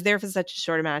I was there for such a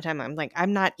short amount of time. I'm like,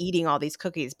 I'm not eating all these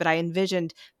cookies, but I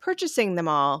envisioned purchasing them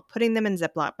all, putting them in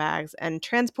Ziploc bags, and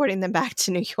transporting them back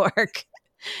to New York,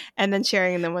 and then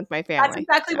sharing them with my That's family.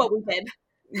 exactly So what we did.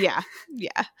 Yeah.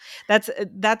 Yeah.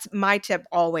 That's my tip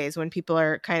always when people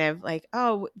are kind of like,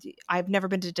 "Oh, I've never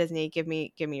been to Disney. Give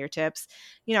me your tips."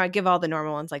 I give all the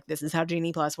normal ones like this is how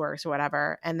Genie Plus works or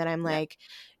whatever. And then I'm Yeah, like,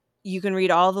 you can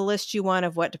read all the list you want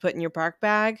of what to put in your park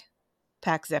bag.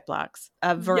 Pack Ziplocs, a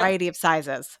yep. variety of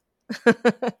sizes.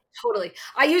 Totally.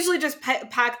 I usually just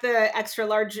pack the extra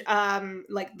large,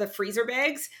 like the freezer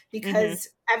bags, Mhm. because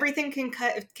everything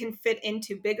can fit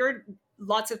into bigger.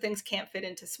 Lots of things can't fit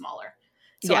into smaller.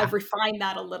 So Yeah. I've refined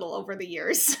that a little over the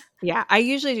years. Yeah,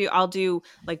 I'll do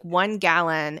like 1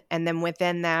 gallon, and then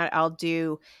within that, I'll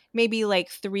do maybe like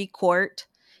 3 quart,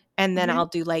 and then I'll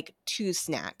Hmm. do like 2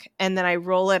 snack, and then I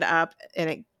roll it up and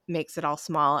it makes it all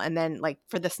small. And then like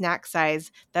for the snack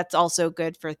size, that's also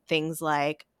good for things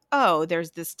like, oh,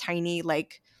 there's this tiny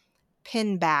like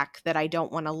pin back that I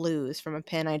don't want to lose from a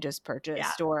pin I just Yeah,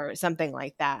 purchased or something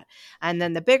like that. And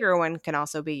then the bigger one can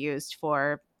also be used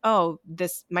for, oh,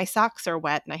 this my socks are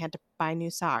wet and I had to buy new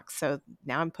socks. So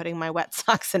now I'm putting my wet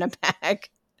socks in a bag.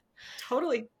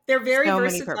 totally. They're very So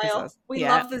many versatile. purposes. We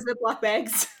Yeah. love the Ziploc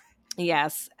bags,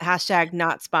 Yes. Hashtag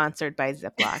not sponsored by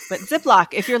Ziploc. But Ziploc,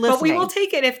 if you're but we will listening.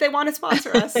 take it if they want to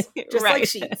sponsor us, just like Right.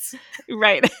 Sheets.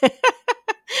 Right.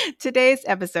 Today's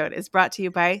episode is brought to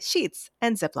you by Sheets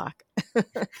and Ziploc.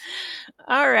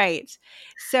 All right.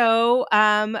 So,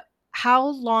 how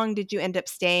long did you end up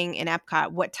staying in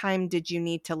Epcot? What time did you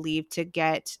need to leave to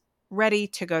get ready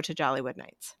to go to Jollywood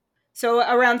Nights? So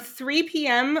around 3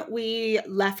 p.m., we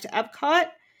left Epcot,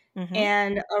 Mm-hmm.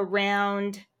 and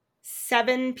around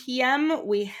 7 p.m.,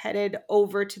 we headed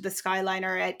over to the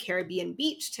Skyliner at Caribbean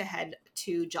Beach to head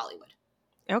to Jollywood,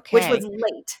 which was Okay.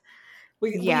 late.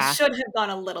 We Yeah. should have gone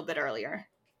a little bit earlier.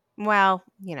 Well,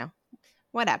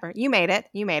 whatever. You made it.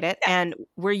 You made it. Yeah. And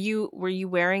were you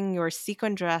wearing your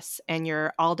sequin dress and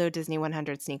your Aldo Disney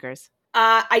 100 sneakers?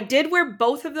 I did wear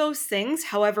both of those things.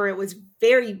 However, it was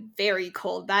very, very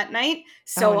cold that night. Oh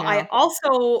So I no.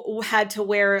 also had to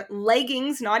wear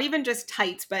leggings, not even just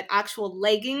tights, but actual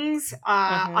leggings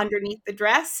Uh-huh. underneath the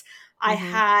dress. I Mm-hmm.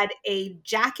 had a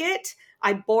jacket.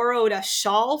 I borrowed a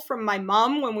shawl from my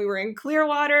mom when we were in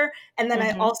Clearwater. And then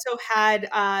I Mm-hmm. also had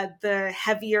the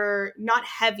heavier, not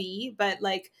heavy, but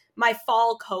like my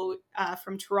fall coat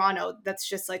from Toronto that's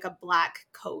just like a black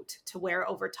coat to wear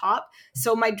over top.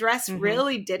 So my dress Mm-hmm.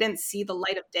 really didn't see the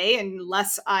light of day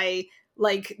unless I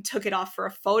like took it off for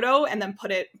a photo and then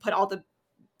put all the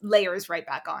layers right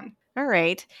back on. All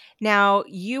right. Now,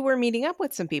 you were meeting up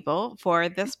with some people for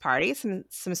this party, some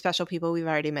special people we've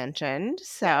already mentioned.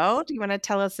 So, Yes. do you want to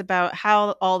tell us about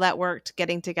how all that worked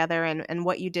getting together and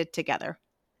what you did together?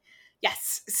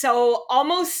 Yes. So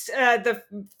almost the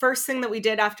first thing that we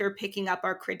did after picking up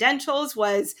our credentials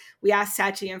was we asked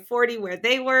Sachi and 40 where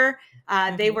they were.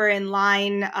 They Mhm. were in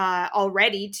line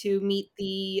already to meet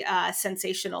the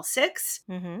Sensational Six.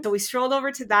 Mhm. So we strolled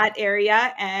over to that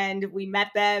area and we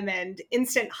met them, and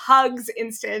instant hugs,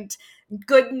 instant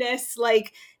goodness.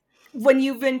 Like when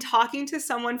you've been talking to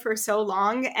someone for so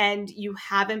long and you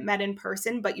haven't met in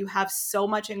person, but you have so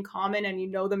much in common and you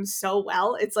know them so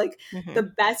well, it's like the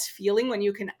Mhm. best feeling when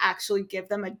you can actually give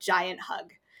them a giant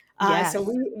hug. So Yes.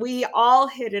 we all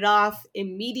hit it off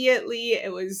immediately.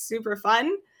 It was super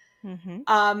fun.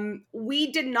 Mhm.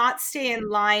 We did not stay in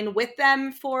line with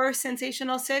them for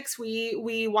Sensational Six.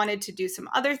 We wanted to do some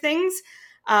other things.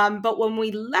 But when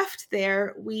we left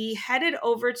there, we headed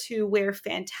over to where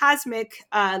Phantasmic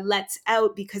lets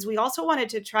out, because we also wanted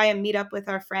to try and meet up with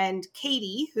our friend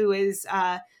Katie, who is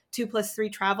 2+3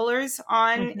 Travelers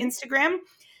on Mhm. Instagram.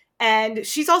 And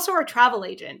she's also our travel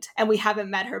agent, and we haven't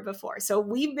met her before. So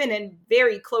we've been in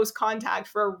very close contact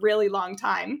for a really long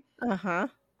time. Uh-huh.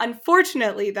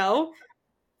 Unfortunately, though,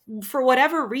 for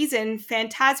whatever reason,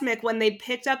 Phantasmic, when they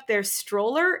picked up their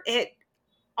stroller, it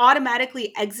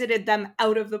automatically exited them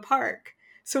out of the park.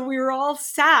 So we were all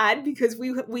sad because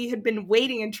we had been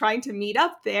waiting and trying to meet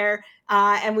up there,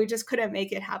 and we just couldn't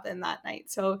make it happen that night.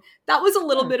 So that was a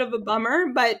little Huh. bit of a bummer,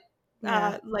 but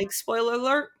Yeah. like spoiler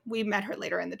alert, we met her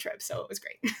later in the trip, so it was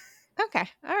great. Okay.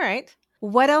 All right.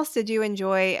 What else did you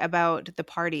enjoy about the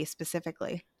party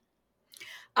specifically?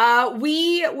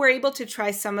 We were able to try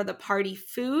some of the party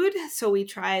food. So we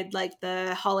tried like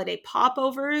the holiday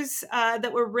popovers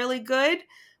that were really good.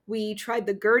 We tried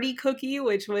the Gertie cookie,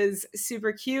 which was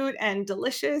super cute and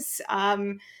delicious.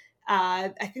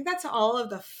 I think that's all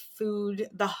of the food,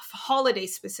 the holiday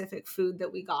specific food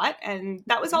that we got. And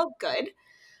that was Mhm. all good.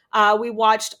 We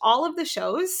watched all of the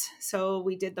shows. So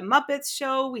we did the Muppets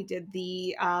show, we did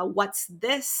the What's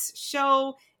This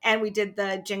show, and we did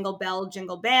the Jingle Bell,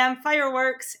 Jingle Bam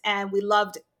fireworks, and we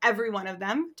loved every one of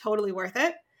them. Totally worth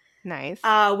it. Nice.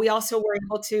 We also were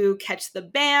able to catch the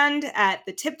band at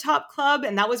the Tip Top Club,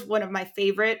 and that was one of my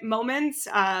favorite moments.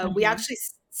 We Mhm. actually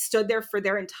stood there for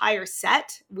their entire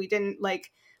set. We didn't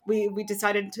like we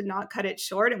decided to not cut it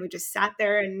short, and we just sat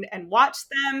there and watched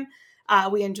them.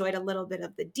 We enjoyed a little bit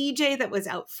of the DJ that was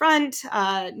out front,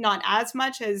 not as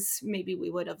much as maybe we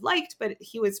would have liked, but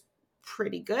he was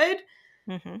pretty good.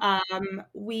 Mhm.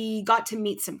 We got to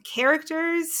meet some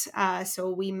characters.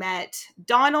 So we met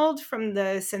Donald from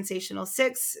the Sensational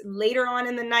Six later on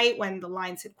in the night when the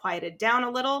lines had quieted down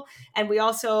a little. And we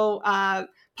also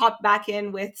popped back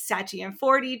in with Sachi and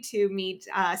 40 to meet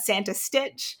Santa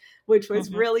Stitch, which was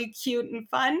Mhm. really cute and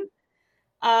fun.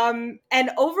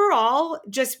 And overall,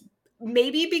 just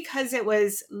maybe because it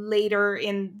was later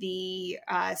in the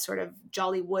sort of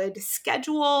Jollywood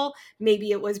schedule,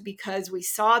 maybe it was because we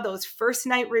saw those first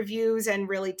night reviews and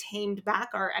really tamed back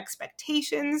our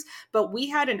expectations. But we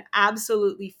had an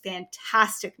absolutely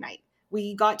fantastic night.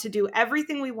 We got to do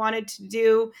everything we wanted to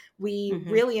do. We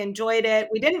Mhm. really enjoyed it.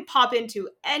 We didn't pop into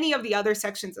any of the other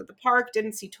sections of the park,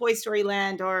 didn't see Toy Story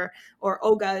Land or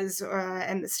Oga's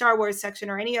and the Star Wars section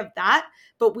or any of that,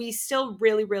 but we still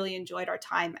really, really enjoyed our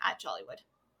time at Jollywood.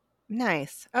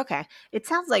 Nice. Okay. It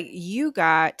sounds like you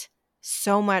got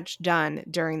so much done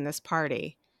during this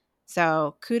party.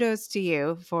 So kudos to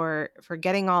you for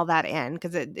getting all that in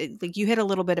because like you hit a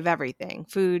little bit of everything: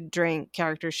 food, drink,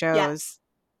 character Yes. shows.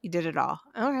 You did it all.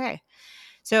 Okay.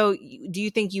 So do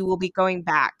you think you will be going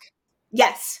back?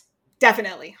 Yes,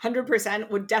 definitely.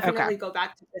 100% would Okay. definitely go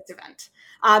back to this event.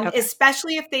 Okay.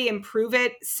 Especially if they improve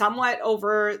it somewhat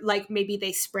over, like maybe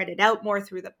they spread it out more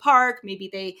through the park, maybe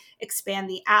they expand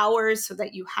the hours so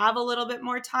that you have a little bit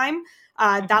more time.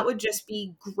 That Mhm. would just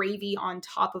be gravy on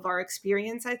top of our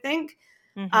experience, I think.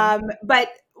 Mhm. But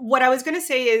what I was going to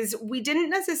say is we didn't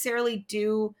necessarily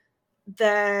do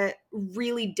the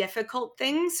really difficult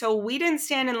things. So we didn't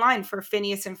stand in line for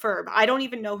Phineas and Ferb. I don't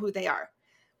even know who they are.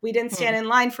 We didn't stand Hmm. in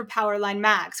line for Powerline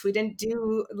Max. We didn't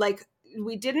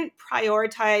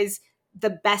prioritize the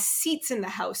best seats in the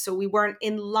house. So we weren't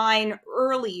in line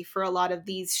early for a lot of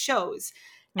these shows.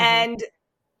 Mhm. And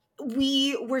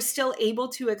we were still able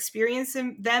to experience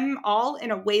them all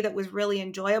in a way that was really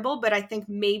enjoyable. But I think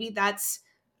maybe that's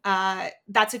a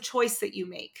choice that you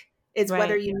make, is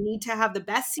whether Right. you need to have the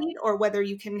best seat or whether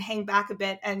you can hang back a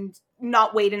bit and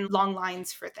not wait in long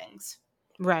lines for things.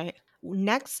 Right.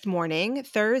 Next morning,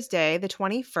 Thursday, the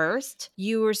 21st,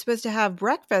 you were supposed to have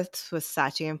breakfast with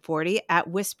Sachi and 40 at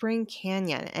Whispering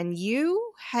Canyon, and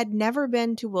you had never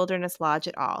been to Wilderness Lodge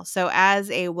at all. So, as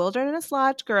a Wilderness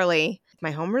Lodge girly, my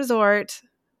home resort,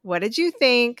 what did you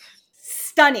think?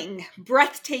 Stunning,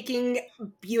 breathtaking,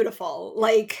 beautiful.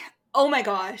 Like, oh my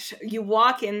gosh, you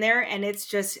walk in there and it's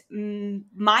just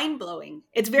mind blowing.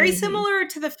 It's very Hmm. similar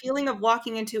to the feeling of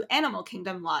walking into Animal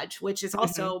Kingdom Lodge, which is Hmm.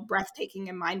 also breathtaking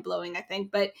and mind blowing, I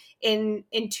think, but in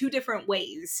two different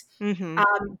ways. Hmm.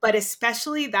 But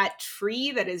especially that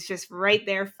tree that is just right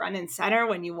there front and center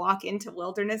when you walk into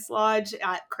Wilderness Lodge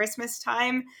at Christmas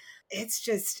time. It's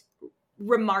just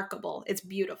remarkable. It's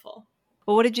beautiful.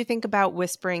 Well, what did you think about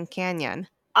Whispering Canyon?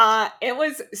 It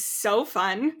was so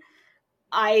fun.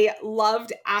 I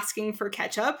loved asking for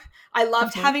ketchup. I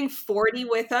loved Uh-huh. having 40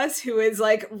 with us, who is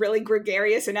like really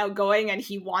gregarious and outgoing, and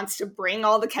he wants to bring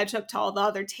all the ketchup to all the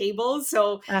other tables.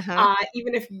 So Uh-huh.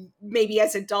 even if maybe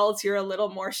as adults you're a little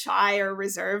more shy or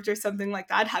reserved or something like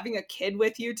that, having a kid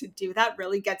with you to do that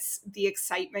really gets the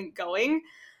excitement going.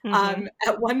 Hmm.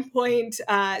 At one point,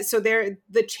 so there,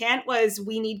 the chant was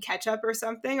 "We need ketchup" or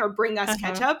something, or "Bring us Uh-huh.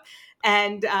 ketchup."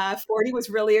 And 40 was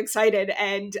really excited,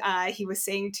 and he was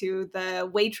saying to the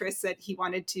waitress that he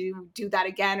wanted to do that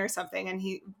again or something, and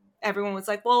everyone was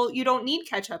like, "Well, you don't need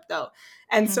ketchup though."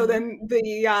 And so Hmm. then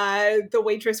the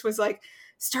waitress was like,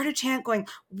 start a chant going,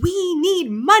 "We need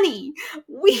money,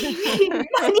 we need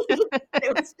money."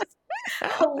 It was just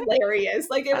hilarious.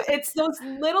 Like it's those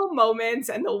little moments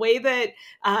and the way that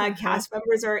Uh-huh. cast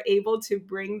members are able to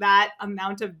bring that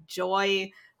amount of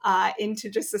joy into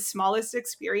just the smallest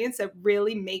experience that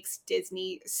really makes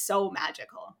Disney so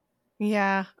magical.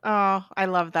 Yeah. Oh, I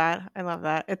love that. I love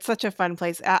that. It's such a fun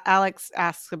place. Alex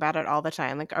asks about it all the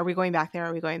time. Like, are we going back there?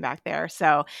 Are we going back there?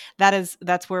 So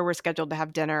that's where we're scheduled to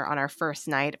have dinner on our first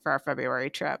night for our February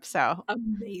trip. So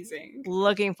Amazing.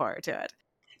 looking forward to it.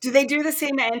 Do they do the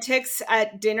same antics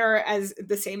at dinner as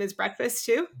the same as breakfast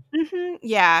too?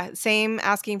 Yeah, same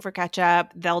asking for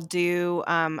ketchup. They'll do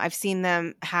I've seen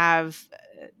them have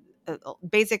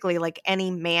basically like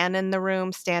any man in the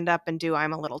room stand up and do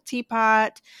I'm a little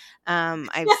teapot.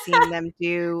 I've seen them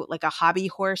do like a hobby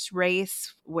horse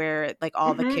race where like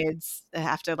all the Hmm. kids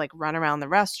have to like run around the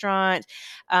restaurant.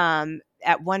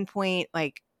 At one point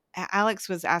like Alex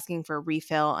was asking for a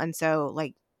refill, and so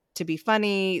like to be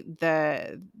funny,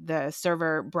 the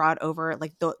server brought over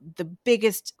like the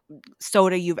biggest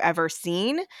soda you've ever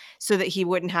seen so that he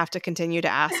wouldn't have to continue to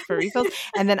ask for refills.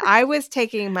 And then I was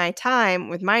taking my time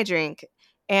with my drink,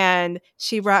 and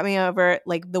she brought me over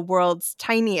like the world's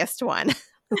tiniest one.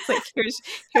 It's like,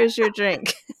 here's your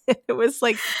drink. It was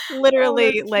like Oh,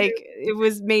 literally that's cute. like it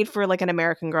was made for like an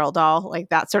American Girl doll, like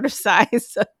that sort of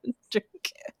size of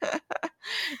drink. That's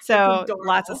So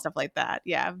lots of adorable. stuff like that.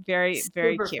 Yeah, very,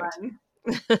 very Super cute. fun.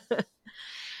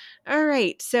 All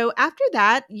right. So after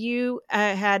that, you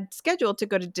had scheduled to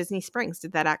go to Disney Springs.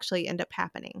 Did that actually end up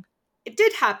happening? It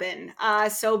did happen.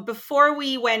 So before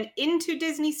we went into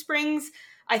Disney Springs,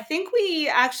 I think we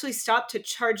actually stopped to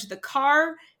charge the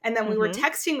car, and then we were Mm-hmm.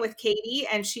 texting with Katie,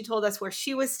 and she told us where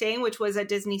she was staying, which was a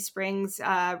Disney Springs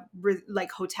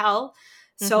like hotel.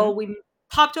 So Mm-hmm. we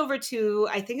popped over to,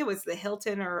 I think it was the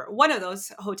Hilton or one of those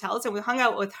hotels, and we hung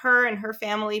out with her and her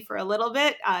family for a little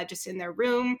bit, just in their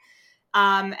room.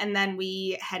 And then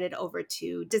we headed over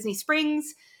to Disney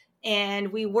Springs,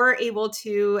 and we were able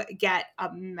to get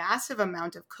a massive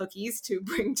amount of cookies to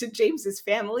bring to James's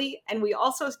family. And we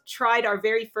also tried our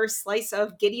very first slice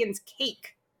of Gideon's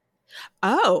cake.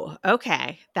 Oh,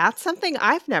 okay. That's something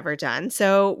I've never done.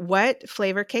 So what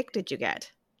flavor cake did you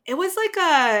get? It was like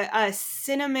a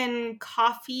cinnamon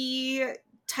coffee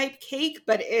type cake,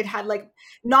 but it had like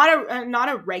not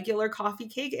a regular coffee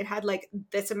cake. It had like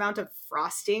this amount of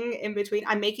frosting in between.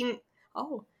 I'm making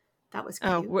oh, that was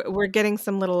Oh, cute. we're getting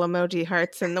some little emoji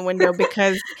hearts in the window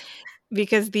because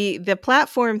the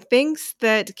platform thinks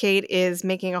that Kate is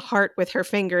making a heart with her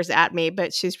fingers at me,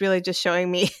 but she's really just showing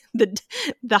me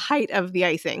the height of the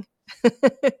icing.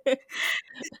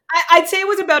 I'd say it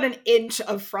was about an inch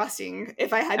of frosting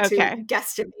if I had to Okay.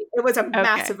 guesstimate. It was a Okay.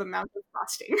 massive amount of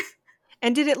frosting.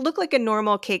 And did it look like a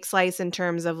normal cake slice in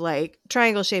terms of like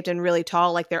triangle shaped and really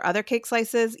tall like their other cake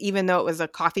slices, even though it was a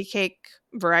coffee cake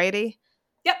variety?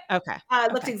 Yep. Okay.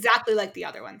 It looked Okay. exactly like the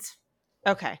other ones.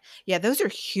 Okay. Yeah, those are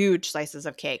huge slices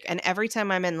of cake. And every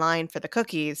time I'm in line for the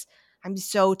cookies, I'm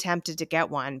so tempted to get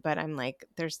one, but I'm like,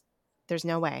 there's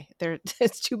no way.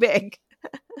 It's too big.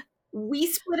 We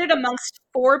split it amongst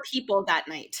 4 people that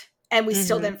night, and we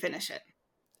still Hmm. didn't finish it.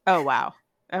 Oh wow.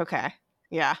 Okay.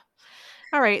 Yeah.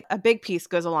 All right. A big piece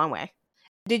goes a long way.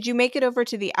 Did you make it over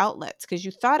to the outlets? Because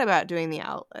you thought about doing the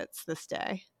outlets this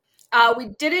day. We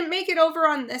didn't make it over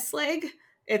on this leg.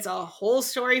 It's a whole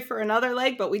story for another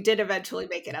leg, but we did eventually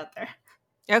make it out there.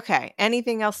 Okay.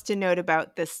 Anything else to note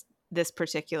about this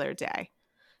particular day?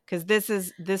 Because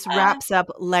this Uh, wraps up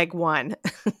leg one,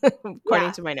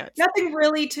 according yeah, to my notes. nothing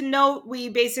really to note. We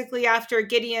basically, after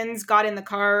Gideon's, got in the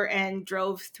car and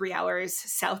drove 3 hours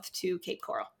south to Cape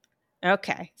Coral.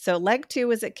 Okay. So leg two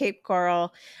was at Cape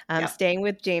Coral, Yep. staying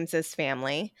with James's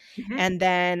family. Mhm. And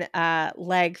then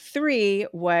leg three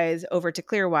was over to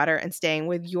Clearwater and staying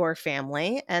with your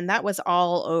family. And that was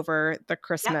all over the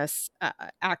Yep. Christmas,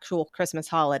 actual Christmas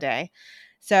holiday.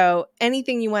 So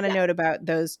anything you want to Yeah. note about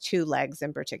those two legs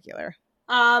in particular?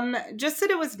 Just that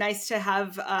it was nice to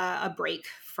have a break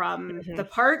from Hmm. the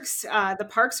parks. The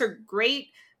parks are great,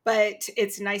 but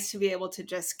it's nice to be able to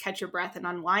just catch your breath and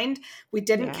unwind. We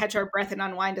didn't Yeah. catch our breath and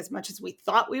unwind as much as we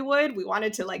thought we would. We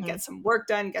wanted to like Hmm. get some work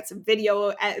done, get some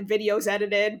videos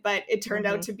edited, but it turned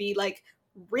out Hmm. to be like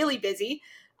really busy.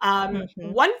 Hmm.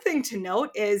 One thing to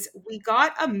note is we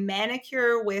got a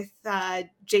manicure with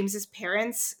James's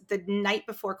parents the night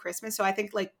before Christmas. So I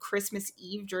think like Christmas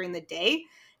Eve during the day,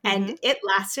 and Hmm. it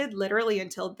lasted literally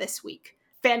until this week.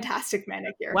 Fantastic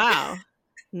manicure. Wow.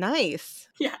 Nice.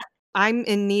 Yeah. I'm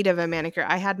in need of a manicure.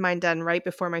 I had mine done right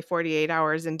before my 48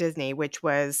 hours in Disney, which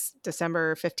was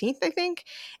December 15th, I think.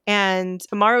 And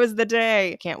tomorrow is the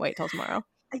day. Can't wait till tomorrow.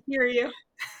 I hear you.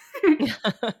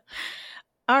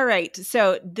 All right.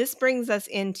 So this brings us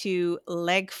into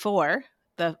leg four,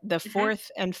 the Mhm. fourth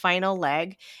and final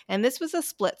leg. And this was a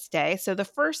split stay. So the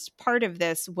first part of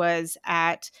this was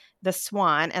at the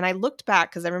Swan. And I looked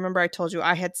back because I remember I told you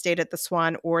I had stayed at the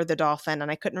Swan or the Dolphin, and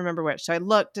I couldn't remember which. So I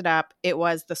looked it up. It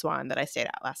was the Swan that I stayed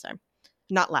at last time.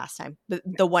 Not last time, but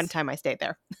the one Nice. time I stayed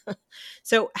there.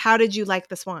 So how did you like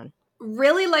the Swan?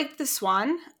 Really liked the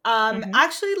Swan. Hmm.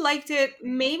 Actually liked it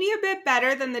maybe a bit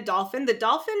better than the Dolphin. The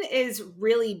Dolphin is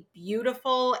really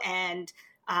beautiful and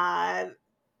uh,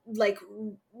 like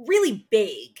really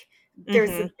big.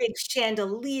 There's Hmm. the big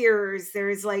chandeliers.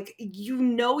 There's like,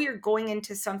 you're going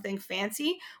into something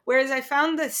fancy. Whereas I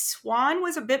found the Swan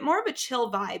was a bit more of a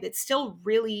chill vibe. It's still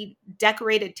really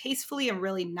decorated tastefully and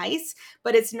really nice,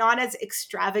 but it's not as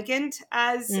extravagant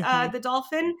as Hmm. the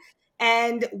Dolphin.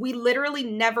 And we literally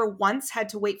never once had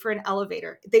to wait for an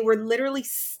elevator. They were literally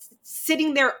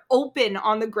sitting there open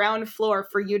on the ground floor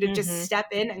for you to just step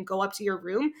in and go up to your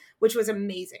room, which was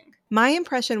amazing. My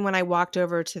impression when I walked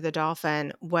over to the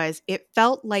Dolphin was it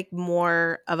felt like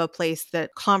more of a place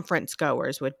that conference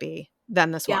goers would be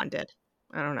than the Yeah. Swan did.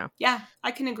 I don't know. Yeah,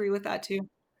 I can agree with that too.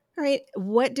 All right.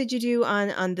 What did you do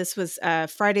on this was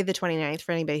Friday the 29th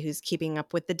for anybody who's keeping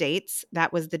up with the dates.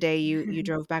 That was the day you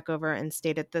drove back over and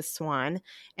stayed at the Swan.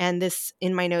 And this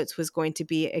in my notes was going to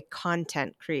be a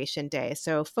content creation day.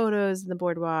 So photos in the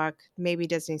boardwalk, maybe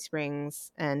Disney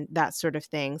Springs and that sort of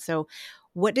thing. So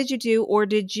what did you do, or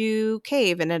did you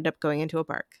cave and end up going into a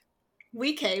park?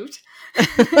 We caved.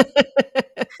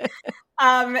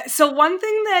 So one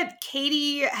thing that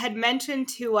Katie had mentioned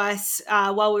to us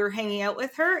while we were hanging out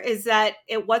with her is that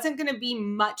it wasn't going to be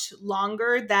much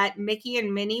longer that Mickey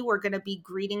and Minnie were going to be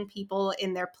greeting people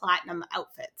in their platinum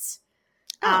outfits.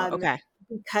 Oh, Um, okay.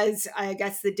 because I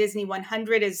guess the Disney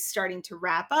 100 is starting to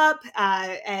wrap up.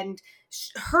 And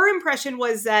her impression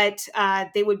was that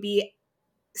they would be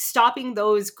stopping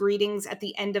those greetings at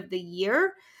the end of the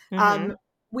year. Mm-hmm.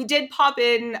 We did pop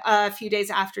in a few days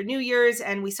after New Year's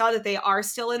and we saw that they are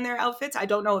still in their outfits. I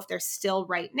don't know if they're still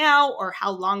right now or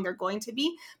how long they're going to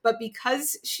be, but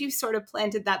because she sort of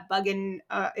planted that bug in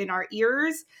our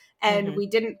ears and Mm-hmm. we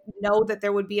didn't know that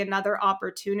there would be another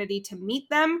opportunity to meet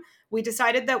them, we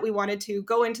decided that we wanted to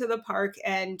go into the park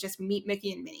and just meet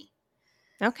Mickey and Minnie.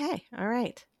 Okay. All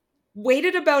right.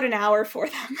 Waited about an hour for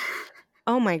them.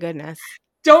 Oh my goodness.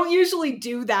 Don't usually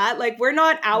do that. Like, we're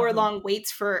not hour Mm-hmm. long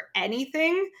waits for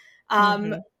anything. Um,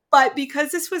 Mm-hmm. but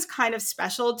because this was kind of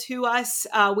special to us,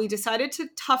 we decided to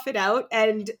tough it out,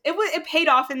 and it paid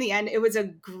off in the end. It was a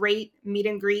great meet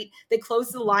and greet. They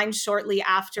closed the line shortly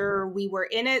after we were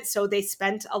in it, so they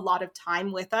spent a lot of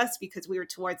time with us because we were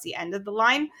towards the end of the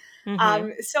line.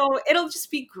 Mm-hmm. So it'll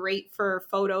just be great for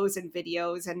photos and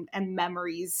videos and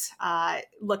memories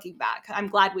looking back. I'm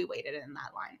glad we waited in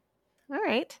that line. All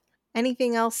right.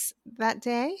 Anything else that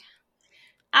day?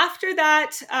 After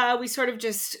that, we sort of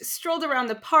just strolled around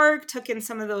the park, took in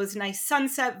some of those nice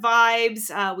sunset vibes.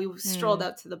 We strolled Mm.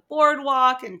 out to the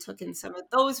boardwalk and took in some of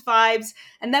those vibes.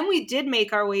 And then we did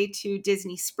make our way to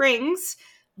Disney Springs,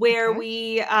 where Okay.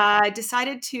 we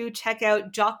decided to check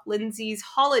out Jock Lindsay's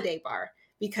Holiday Bar,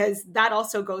 because that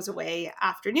also goes away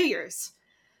after New Year's.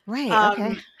 Right. Okay.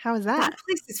 Um, How was that that?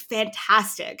 place is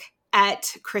fantastic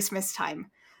at Christmas time.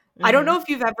 I don't Mm-hmm. know if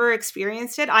you've ever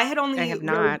experienced it. I had I only have really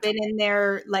not. been in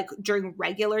there like during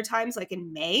regular times, like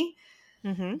in May.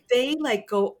 Mm-hmm. They like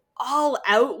go all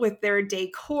out with their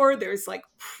decor. There's like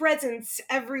presents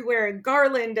everywhere and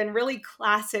garland and really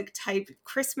classic type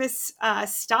Christmas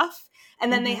stuff.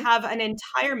 And then they Mm-hmm. have an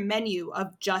entire menu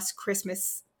of just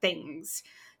Christmas things.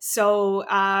 So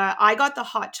I got the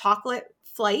hot chocolate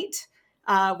flight,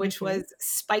 which Mm-hmm. was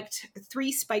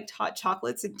three spiked hot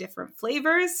chocolates in different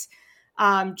flavors.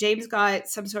 James got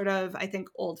some sort of, I think,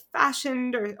 old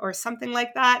fashioned or something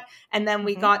like that. And then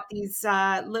we Mm-hmm. got these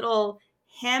little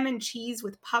ham and cheese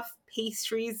with puff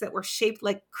pastries that were shaped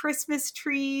like Christmas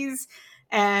trees,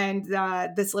 and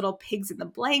this little pigs in the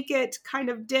blanket kind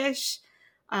of dish.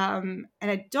 And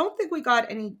I don't think we got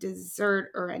any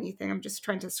dessert or anything. I'm just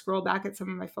trying to scroll back at some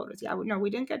of my photos. Yeah, no, we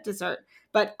didn't get dessert,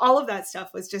 but all of that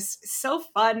stuff was just so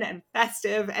fun and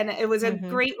festive. And it was a Mm-hmm.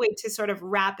 great way to sort of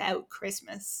wrap out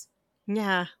Christmas.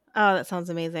 Yeah. Oh, that sounds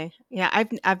amazing. Yeah,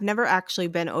 I've never actually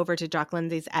been over to Jock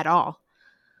Lindsay's at all.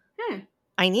 Hmm.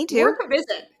 I need to. Worth a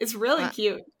visit. It's really Uh,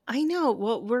 cute. I know.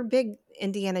 Well, we're big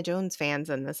Indiana Jones fans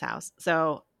in this house,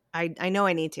 so I know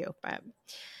I need to. But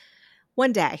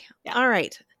one day. Yeah. All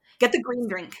right. Get the green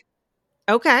drink.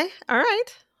 Okay. All right.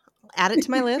 Add it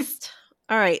to my list.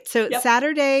 All right. So Yep.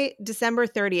 Saturday, December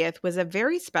 30th was a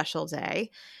very special day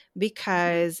Mhm.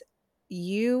 because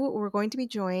you were going to be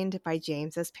joined by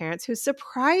James's parents who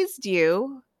surprised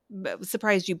you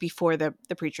before the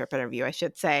pre-trip interview, I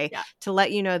should say, Yeah. to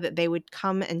let you know that they would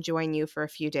come and join you for a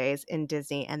few days in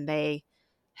Disney, and they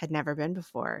had never been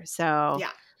before. So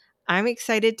Yeah. I'm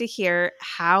excited to hear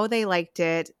how they liked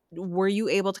it. Were you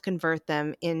able to convert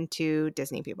them into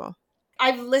Disney people?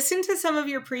 I've listened to some of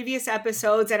your previous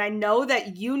episodes, and I know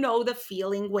that you know the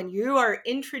feeling when you are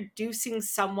introducing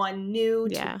someone new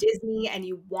to Yeah. Disney and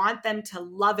you want them to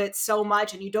love it so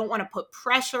much and you don't want to put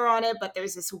pressure on it, but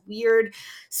there's this weird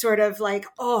sort of like,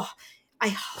 oh,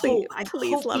 Please, I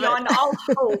please hope love it. beyond all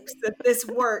hopes that this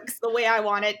works the way I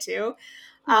want it to.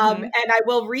 Mhm. And I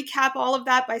will recap all of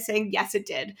that by saying, yes, it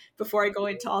did, before I go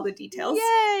into all the details.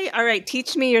 Yay! All right,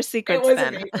 teach me your It secrets was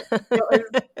then. amazing. It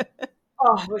was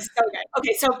Oh, it was so good.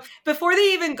 Okay, so before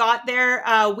they even got there,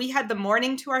 we had the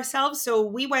morning to ourselves. So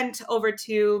we went over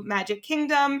to Magic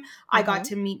Kingdom. I got Mm-hmm.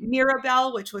 to meet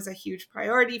Mirabelle, which was a huge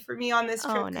priority for me on this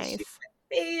trip Oh, because she's nice.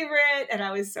 my favorite, and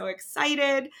I was so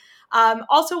excited.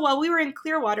 Also, while we were in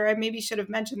Clearwater, I maybe should have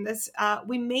mentioned this.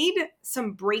 We made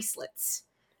some bracelets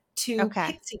to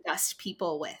Okay. pixie dust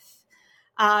people with.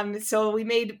 So we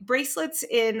made bracelets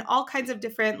in all kinds of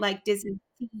different like Disney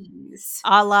themes.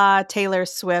 A la Taylor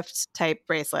Swift type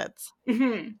bracelets.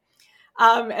 Mhm.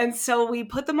 And so we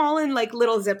put them all in like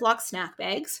little Ziploc snack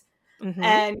bags Mm-hmm.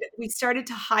 and we started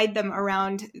to hide them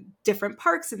around different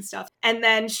parks and stuff and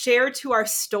then share to our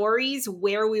stories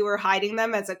where we were hiding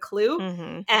them as a clue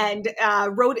Mm-hmm. and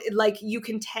wrote like you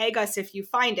can tag us if you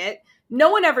find it.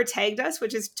 No one ever tagged us,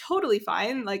 which is totally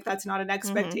fine. Like that's not an Mm-hmm.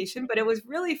 expectation, but it was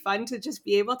really fun to just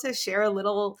be able to share a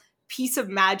little piece of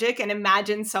magic and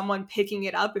imagine someone picking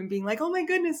it up and being like, oh my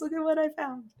goodness, look at what I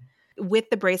found.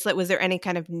 With the bracelet, was there any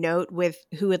kind of note with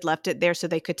who had left it there so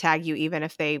they could tag you even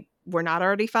if they were not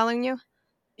already following you?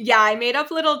 Yeah, I made up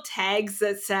little tags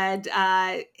that said,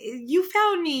 you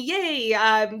found me,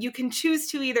 yay. You can choose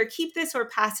to either keep this or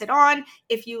pass it on.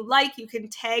 If you like, you can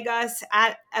tag us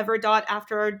at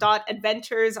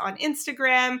ever.after.adventures on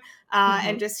Instagram Mm-hmm.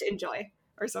 and just enjoy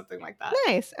or something like that.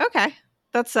 Nice. Okay.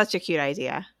 That's such a cute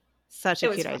idea. Such a It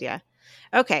was cute fun. idea.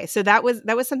 Okay, so that was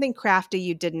something crafty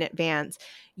you did in advance.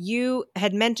 You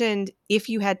had mentioned if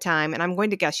you had time, and I'm going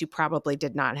to guess you probably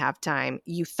did not have time.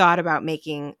 You thought about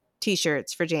making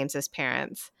t-shirts for James's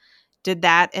parents. Did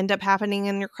that end up happening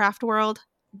in your craft world?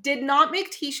 Did not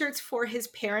make t-shirts for his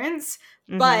parents,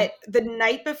 Mm-hmm. but the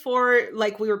night before,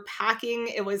 like we were packing,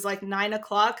 it was like 9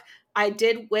 o'clock. I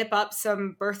did whip up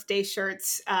some birthday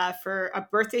shirts for a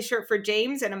birthday shirt for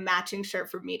James and a matching shirt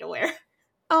for me to wear.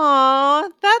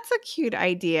 Oh, that's a cute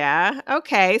idea.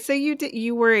 Okay, so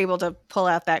you were able to pull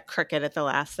out that cricket at the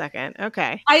last second.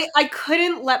 Okay. I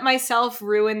couldn't let myself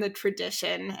ruin the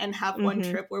tradition and have one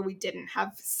Mm-hmm. trip where we didn't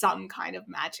have some kind of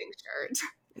matching shirt.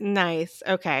 Nice.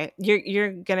 Okay.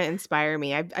 You're gonna inspire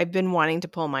me. I've been wanting to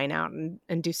pull mine out and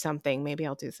do something. Maybe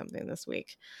I'll do something this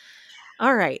week.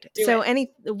 All right. Do So it.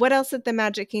 what else at the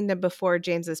Magic Kingdom before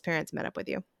James's parents met up with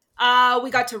you? We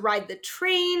got to ride the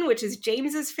train, which is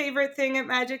James's favorite thing at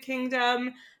Magic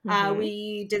Kingdom. Mm-hmm.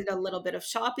 We did a little bit of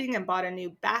shopping and bought a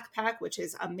new backpack, which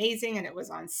is amazing, and it was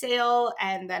on sale.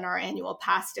 And then our annual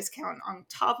pass discount on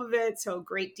top of it, so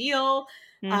great deal.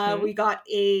 Mm-hmm. We got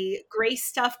a gray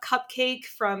stuff cupcake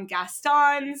from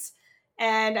Gaston's,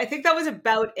 and I think that was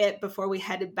about it before we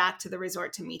headed back to the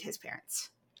resort to meet his parents.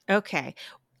 Okay.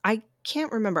 I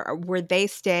can't remember. Were they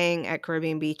staying at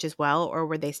Caribbean Beach as well, or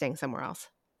were they staying somewhere else?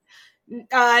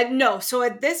 No, so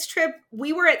at this trip,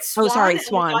 we were at Oh, Swan sorry, and we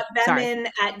Swan. got them Sorry. in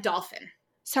at Dolphin.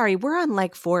 Sorry, we're on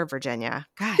like 4, Virginia.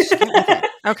 Gosh, get with it.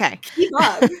 Okay. Keep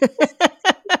up.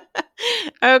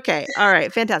 Okay. All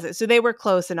right. Fantastic. So they were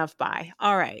close enough by.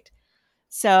 All right.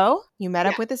 So you met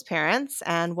Yeah. up with his parents,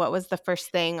 and what was the first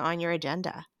thing on your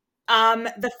agenda?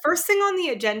 The first thing on the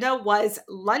agenda was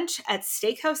lunch at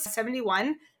Steakhouse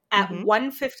 71 at Mm-hmm.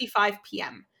 1:55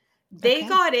 p.m. They Okay.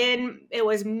 got in, it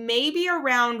was maybe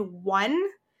around 1,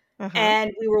 Uh-huh.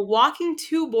 and we were walking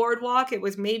to Boardwalk. It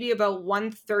was maybe about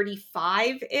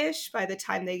 1:35-ish by the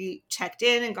time they checked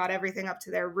in and got everything up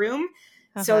to their room.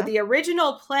 So Uh-huh. the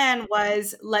original plan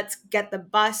was let's get the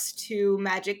bus to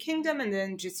Magic Kingdom and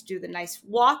then just do the nice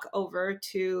walk over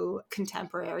to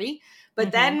Contemporary. But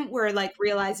Mm-hmm. then we're like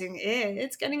realizing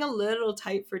it's getting a little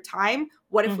tight for time.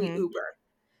 What if we Mm-hmm. Uber?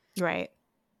 Right.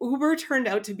 Uber turned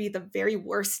out to be the very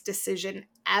worst decision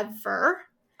ever.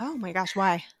 Oh my gosh,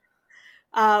 why?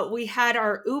 We had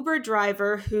our Uber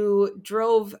driver who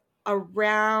drove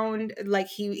around, like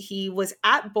he was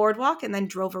at Boardwalk and then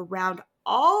drove around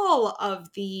all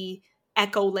of the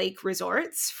Echo Lake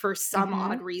resorts for some Mm-hmm.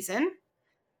 odd reason.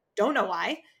 Don't know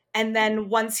why. And then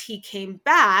once he came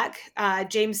back,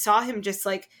 James saw him just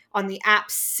like on the app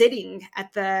sitting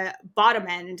at the bottom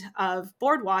end of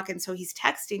Boardwalk. And so he's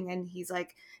texting and he's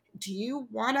like, do you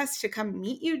want us to come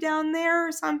meet you down there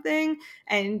or something?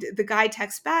 And the guy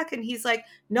texts back and he's like,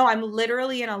 no, I'm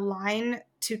literally in a line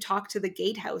to talk to the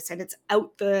gatehouse and it's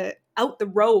out the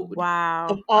road of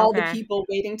Wow. all the Okay. people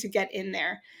waiting to get in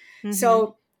there. Mm-hmm.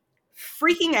 So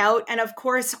freaking out. And of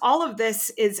course, all of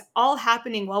this is all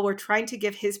happening while we're trying to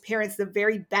give his parents the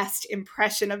very best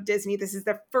impression of Disney. This is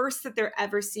the first that they're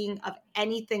ever seeing of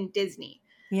anything Disney.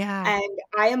 Yeah. And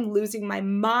I am losing my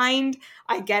mind.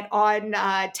 I get on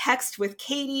text with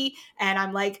Katie and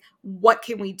I'm like, what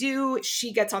can we do?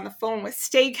 She gets on the phone with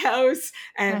Steakhouse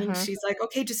and Uh-huh. she's like,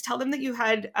 okay, just tell them that you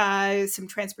had some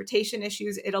transportation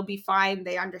issues. It'll be fine.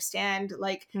 They understand.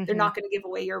 Like, they're Mhm. not going to give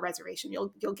away your reservation. You'll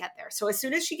get there. So as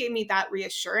soon as she gave me that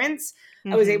reassurance,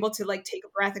 I was Mhm. able to like take a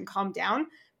breath and calm down.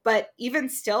 But even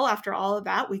still, after all of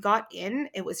that, we got in.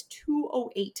 It was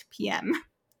 2:08 p.m.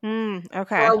 for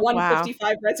Okay. our Wow.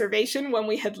 1:55 reservation when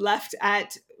we had left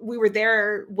at we were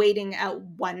there waiting at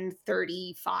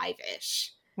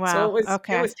 1:35-ish. So Wow. it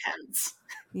Okay. was tense.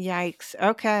 Yikes.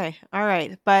 Okay. All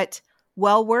right. But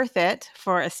well worth it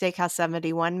for a Steakhouse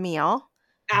 71 meal.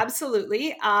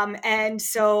 Absolutely. And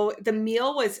so the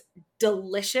meal was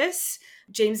delicious.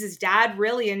 James's dad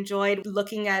really enjoyed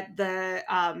looking at the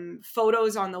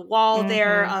photos on the wall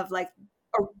there Mhm. of like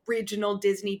original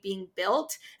Disney being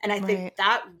built, and I think Right.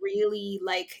 that really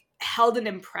like held an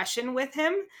impression with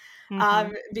him.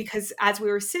 Mhm. Because as we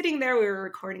were sitting there, we were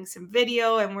recording some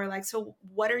video, and we're like, "So,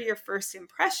 what are your first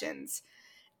impressions?"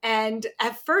 And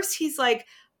at first he's like,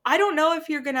 I don't know if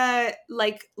you're gonna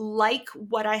like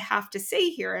what I have to say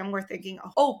here. And we're thinking,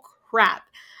 oh crap.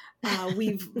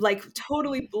 We've like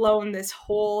totally blown this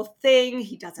whole thing.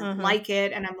 He doesn't Uh-huh. like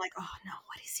it. And I'm like, oh no,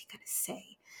 what is he gonna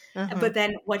say? Uh-huh. But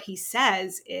then what he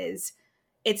says is,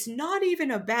 it's not even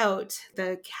about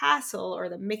the castle or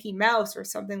the Mickey Mouse or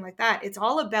something like that. It's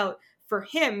all about, for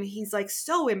him, he's like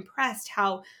so impressed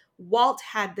how Walt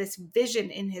had this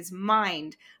vision in his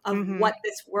mind of Mhm. what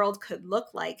this world could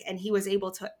look like, and he was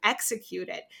able to execute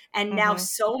it. And now Mhm.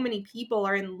 so many people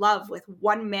are in love with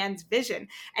one man's vision.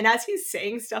 And as he's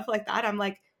saying stuff like that, I'm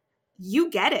like, you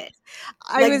get it.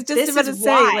 I was Like, just this about is to say,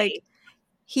 why. like,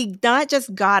 he not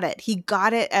just got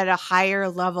it at a higher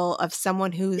level of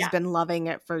someone who's Yeah. been loving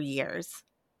it for years.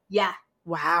 Yeah.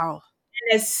 Wow.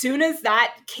 As soon as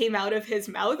that came out of his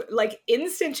mouth, like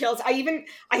instant chills. I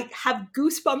have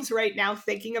goosebumps right now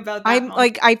thinking about that I'm moment.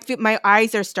 like, I feel my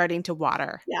eyes are starting to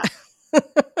water. Yeah.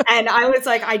 And I was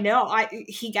like, I know,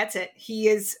 he gets it. He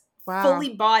is Wow.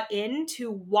 fully bought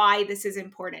into why this is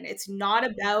important. It's not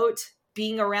about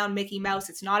being around Mickey Mouse.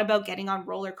 It's not about getting on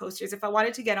roller coasters. If I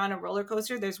wanted to get on a roller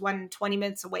coaster, there's one 20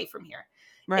 minutes away from here.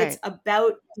 It's Right.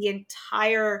 about the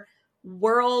entire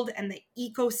world and the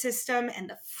ecosystem and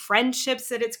the friendships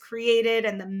that it's created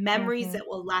and the memories Mhm. that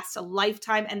will last a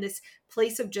lifetime, and this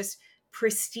place of just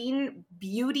pristine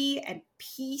beauty and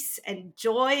peace and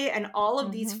joy and all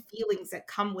of these Mhm. feelings that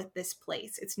come with this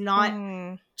place. It's not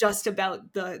Mm. just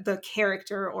about the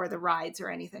character or the rides or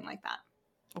anything like that.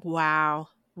 Wow.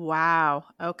 Wow.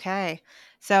 Okay.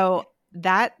 So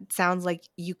that sounds like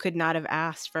you could not have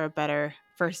asked for a better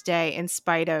first day in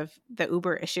spite of the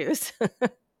Uber issues.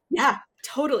 Yeah,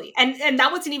 totally. And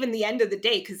that wasn't even the end of the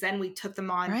day, because then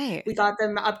Right. we got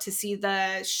them up to see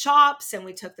the shops, and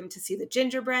we took them to see the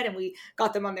gingerbread, and we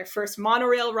got them on their first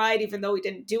monorail ride, even though we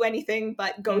didn't do anything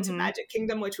but go to Mhm. Magic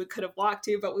Kingdom, which we could have walked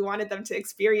to, but we wanted them to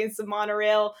experience the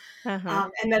monorail. Uh-huh.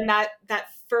 And then that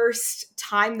first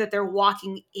time that they're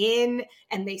walking in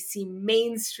and they see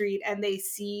Main Street, and they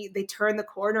turn the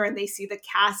corner and they see the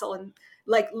castle, and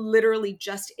like literally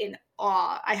just in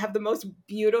awe. I have the most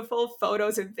beautiful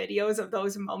photos and videos of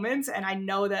those moments, and I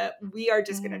know that we are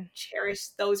just going to Mm. cherish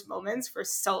those moments for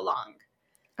so long.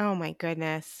 Oh my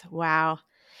goodness. Wow.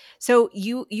 So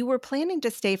you were planning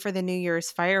to stay for the New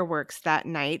Year's fireworks that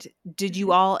night. Did you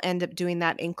Mhm. all end up doing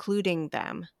that, including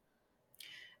them?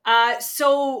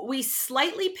 So we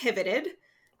slightly pivoted.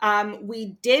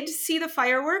 We did see the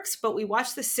fireworks, but we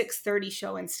watched the 6:30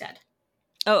 show instead.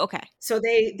 Oh, okay. So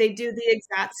they do the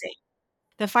exact same.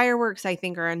 The fireworks, I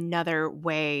think, are another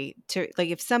way to like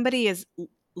if somebody is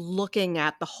looking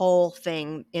at the whole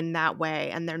thing in that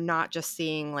way and they're not just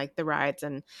seeing like the rides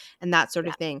and that sort Yeah.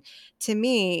 of thing. To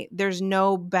me, there's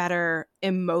no better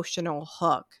emotional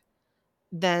hook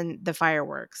than the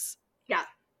fireworks. Yeah.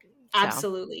 So,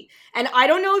 Absolutely. And I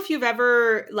don't know if you've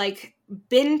ever like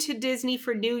been to Disney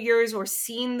for New Year's or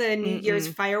seen the New Year's mm-mm.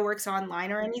 fireworks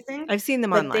online or anything, I've seen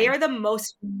them but they online. are the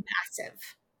most massive.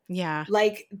 Yeah.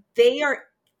 Like, they are,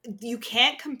 you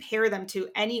can't compare them to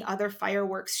any other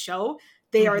fireworks show.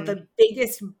 They are Mhm. the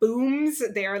biggest booms.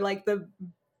 They are like the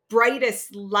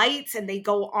brightest lights, and they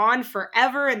go on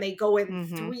forever, and they go in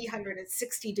Mhm.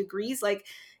 360 degrees. Like,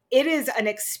 it is an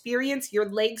experience. Your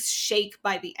legs shake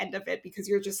by the end of it because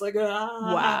you're just like,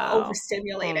 Wow.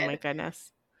 Oh my overstimulated.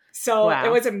 goodness. So it Wow.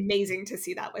 was amazing to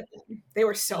see that with them. They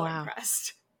were so Wow.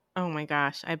 impressed. Oh my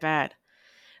gosh, I bet.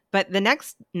 But the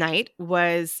next night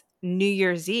was New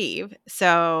Year's Eve,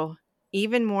 so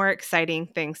even more exciting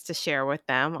things to share with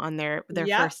them on their Yep.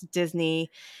 first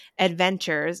Disney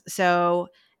adventures. So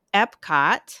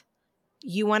Epcot,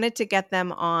 you wanted to get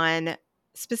them on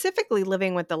specifically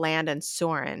Living with the Land and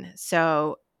Soarin'.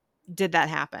 So did that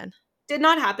happen? Did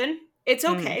not happen. It's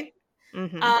Mm. okay.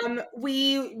 Mhm.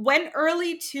 We went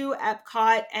early to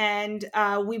Epcot, and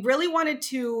we really wanted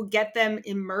to get them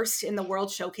immersed in the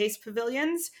World Showcase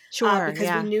pavilions Sure, because we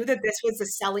yeah. knew that this was a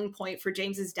selling point for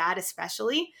James's dad,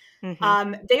 especially.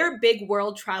 Mhm. They are big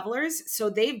world travelers, so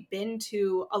they've been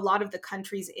to a lot of the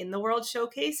countries in the World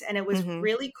Showcase, and it was Mhm.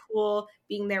 really cool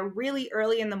being there really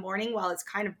early in the morning while it's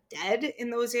kind of dead in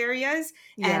those areas,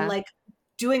 and Yeah. like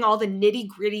doing all the nitty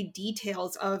gritty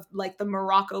details of like the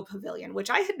Morocco pavilion, which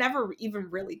I had never even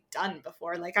really done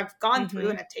before. Like I've gone through Mhm.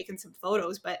 and I've taken some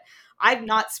photos, but I've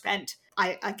not spent,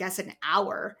 I guess, an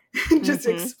hour just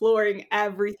Mhm. exploring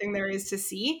everything there is to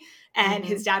see. And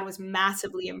his Mhm. dad was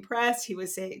massively impressed. He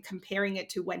was saying, comparing it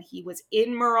to when he was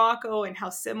in Morocco and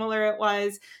how similar it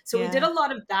was. So we did Yeah. a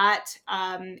lot of that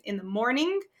in the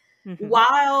morning. Mhm.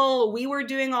 While we were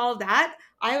doing all that,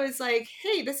 I was like,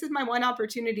 hey, this is my one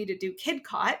opportunity to do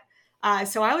KidCot.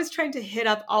 So I was trying to hit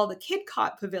up all the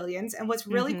KidCot pavilions. And what's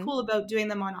really Mhm. cool about doing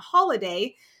them on a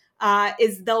holiday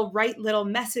is they'll write little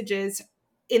messages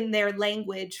in their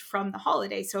language from the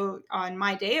holiday. So on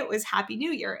my day, it was Happy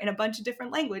New Year in a bunch of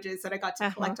different languages that I got to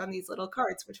Uh-huh. collect on these little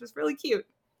cards, which was really cute.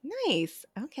 Nice.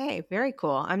 Okay, very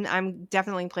cool. I'm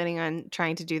definitely planning on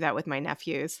trying to do that with my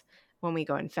nephews when we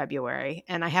go in February,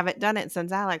 and I haven't done it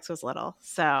since Alex was little.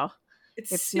 So,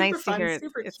 It's it's super nice to fun, hear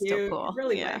super it's still cute. It cool.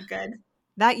 really Yeah. went good.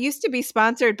 That used to be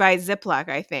sponsored by Ziploc,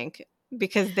 I think,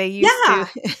 because they used to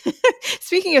Yeah.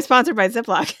 speaking of sponsored by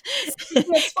Ziploc,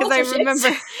 Speaking of because I sponsorships,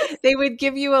 remember they would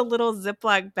give you a little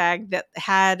Ziploc bag that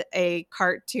had a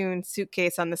cartoon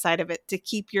suitcase on the side of it to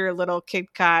keep your little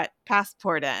KidCot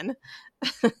passport in.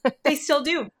 they still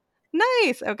do.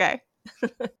 Nice, okay.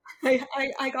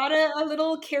 I got a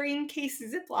little carrying case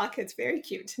Ziploc. It's very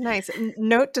cute. Nice.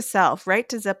 Note to self, write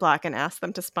to Ziploc and ask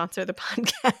them to sponsor the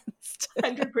podcast.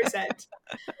 100%.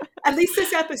 At least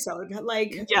this episode.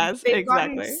 Like, Yes, they've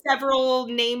gotten exactly. several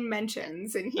name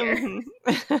mentions in here.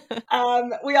 Mhm.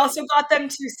 We also got them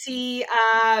to see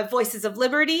Voices of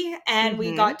Liberty, and we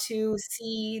Mhm. got to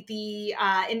see the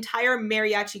entire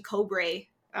Mariachi Cobra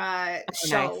Oh,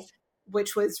 show, nice.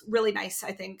 which was really nice.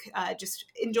 I think just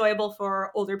enjoyable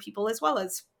for older people as well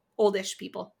as oldish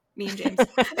people, me and James.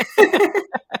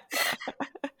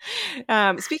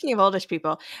 Speaking of oldish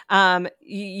people,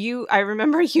 I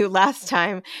remember you last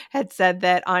time had said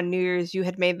that on New Year's you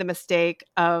had made the mistake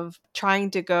of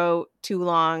trying to go too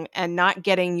long and not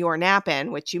getting your nap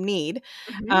in, which you need.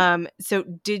 Mhm. So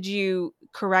did you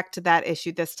correct that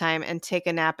issue this time and take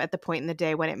a nap at the point in the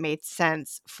day when it made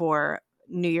sense for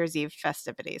New Year's Eve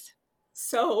festivities?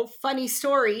 So, funny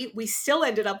story, we still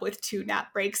ended up with 2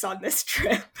 nap breaks on this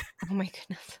trip. Oh my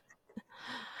goodness.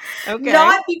 Okay.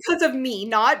 Not because of me,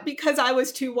 not because I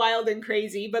was too wild and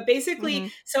crazy, but basically,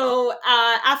 Mhm. so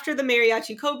after the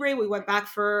Mariachi Cobra, we went back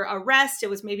for a rest. It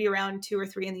was maybe around 2 or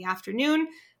 3 in the afternoon.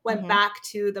 Went Mhm. back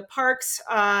to the parks.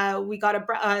 We got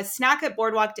a snack at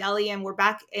Boardwalk Deli, and we're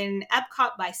back in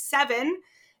Epcot by 7.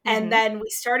 And Mhm. then we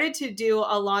started to do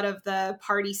a lot of the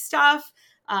party stuff.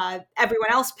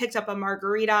 Everyone else picked up a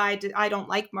margarita. I don't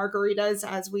like margaritas,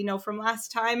 as we know from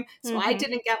last time. So I Mhm.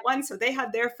 didn't get one. So they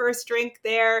had their first drink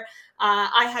there.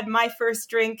 I had my first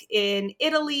drink in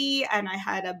Italy, and I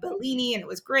had a Bellini, and it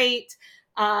was great.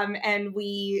 And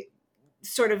we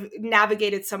sort of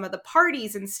navigated some of the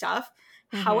parties and stuff.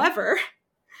 Mhm. However,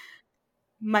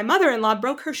 my mother in law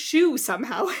broke her shoe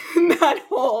somehow in that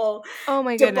whole Oh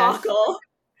my goodness. debacle.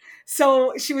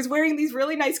 So she was wearing these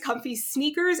really nice comfy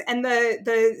sneakers, and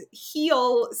the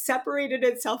heel separated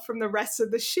itself from the rest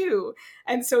of the shoe.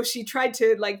 And so she tried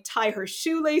to like tie her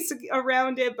shoelace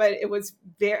around it, but it was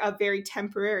a very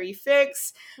temporary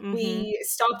fix. Mhm. We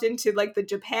stopped into like the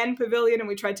Japan pavilion and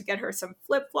we tried to get her some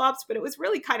flip-flops, but it was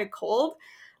really kind of cold.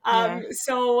 Yeah.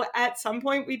 So at some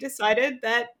point we decided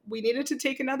that we needed to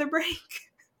take another break.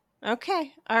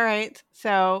 Okay. All right.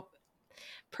 So,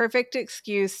 perfect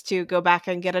excuse to go back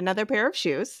and get another pair of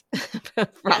shoes Yes.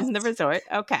 from the resort.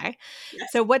 Okay.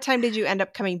 Yes. So, what time did you end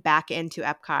up coming back into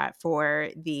Epcot for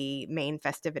the main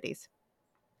festivities?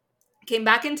 Came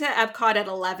back into Epcot at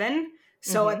 11.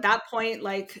 So Mhm. at that point,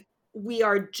 like, we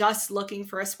are just looking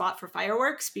for a spot for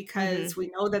fireworks Mhm. because we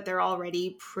know that they're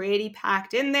already pretty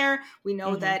packed in there. We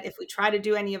know Mhm. that if we try to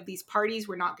do any of these parties,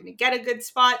 we're not going to get a good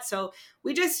spot. So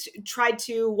we just tried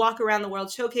to walk around the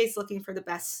World Showcase looking for the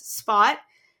best spot.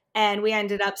 And we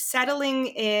ended up settling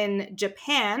in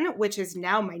Japan, which is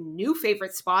now my new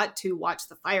favorite spot to watch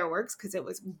the fireworks because it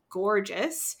was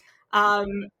gorgeous.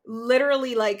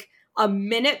 Literally, like, a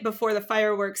minute before the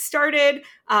fireworks started,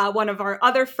 one of our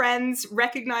other friends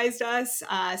recognized us.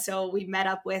 So we met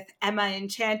up with Emma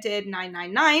Enchanted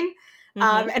 999.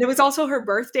 Mm-hmm. And it was also her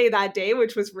birthday that day,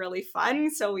 which was really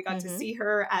fun. So we got to Mm-hmm. see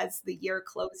her as the year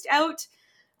closed out.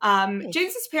 Nice.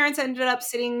 James's parents ended up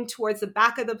sitting towards the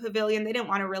back of the pavilion. They didn't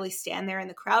want to really stand there in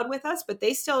the crowd with us, but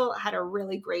they still had a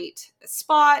really great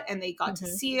spot and they got to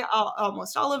Mm-hmm. see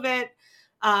almost all of it.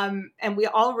 And we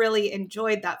all really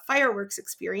enjoyed that fireworks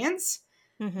experience.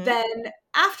 Mm-hmm. Then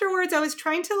afterwards, I was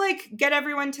trying to like get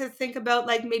everyone to think about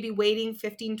like maybe waiting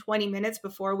 15-20 minutes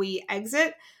before we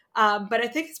exit. But I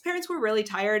think his parents were really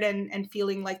tired and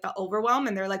feeling like the overwhelm.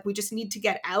 And they're like, we just need to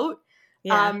get out.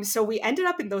 Yeah. So we ended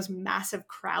up in those massive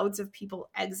crowds of people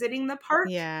exiting the park,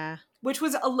 Yeah. which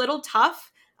was a little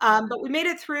tough. But we made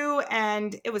it through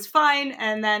and it was fine.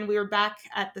 And then we were back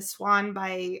at the Swan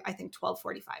by I think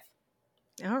 12:45.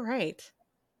 All right.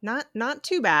 Not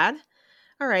too bad.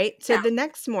 All right. So Yeah. the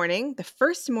next morning, the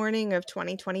first morning of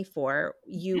 2024,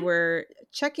 you Mhm. were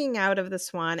checking out of the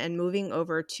Swan and moving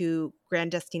over to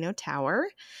Grand Destino Tower,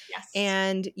 Yes.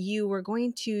 and you were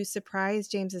going to surprise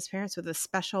James's parents with a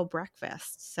special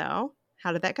breakfast. So,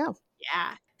 how did that go?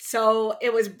 Yeah. So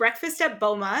it was breakfast at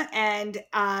Boma, and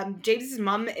James's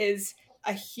mom is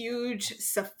a huge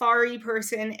safari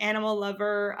person, animal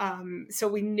lover. So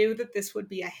we knew that this would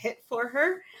be a hit for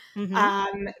her.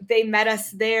 Mhm. They met us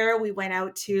there. We went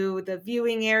out to the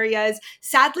viewing areas.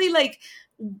 Sadly, like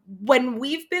when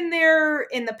we've been there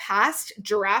in the past,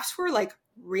 giraffes were like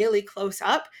really close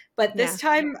up. But this Yeah.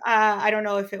 time, I don't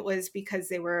know if it was because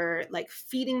they were like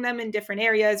feeding them in different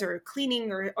areas or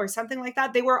cleaning or something like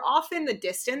that. They were off in the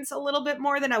distance a little bit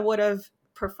more than I would have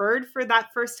preferred for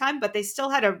that first time, but they still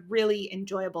had a really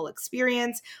enjoyable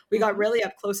experience. We got Mhm. really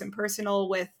up close and personal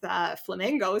with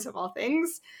flamingos, of all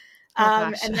things. Oh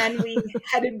gosh. And then we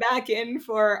headed back in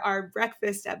for our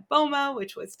breakfast at Boma,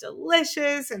 which was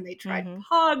delicious. And they tried Mhm.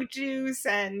 pog juice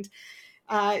and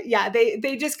yeah,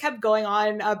 they just kept going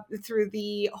on up through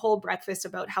the whole breakfast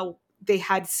about how they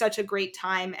had such a great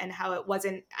time and how it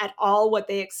wasn't at all what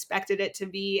they expected it to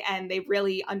be, and they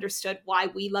really understood why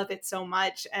we love it so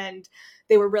much, and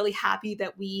they were really happy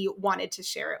that we wanted to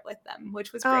share it with them,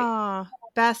 which was great. Oh,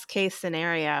 best case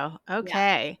scenario. Yeah,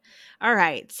 Okay. All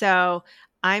right. So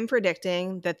I'm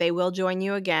predicting that they will join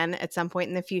you again at some point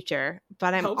in the future,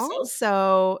 but I I'm hope so.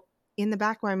 also in the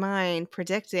back of my mind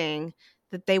predicting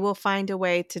that they will find a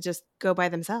way to just go by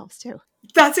themselves too.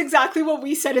 That's exactly what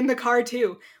we said in the car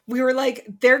too. We were like,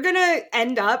 they're gonna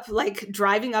end up like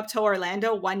driving up to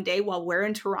Orlando one day while we're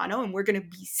in Toronto, and we're gonna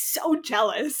be so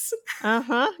jealous.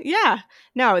 Uh-huh. Yeah.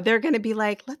 No, they're going to be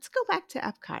like, let's go back to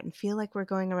Epcot and feel like we're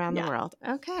going around the Yeah. world.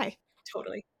 Okay.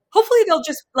 Totally. Hopefully, they'll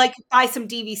just, like, buy some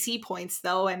DVC points,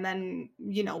 though, and then,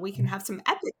 we can have some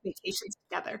epic vacations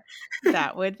together.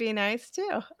 That would be nice too.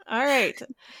 All right.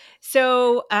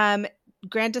 So,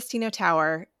 Grand Destino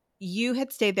Tower, you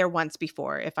had stayed there once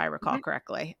before, if I recall Mhm.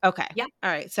 correctly. Okay. Yeah.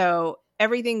 All right. So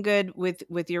everything good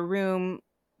with your room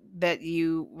that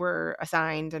you were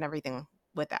assigned and everything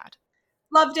with that.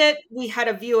 Loved it. We had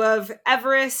a view of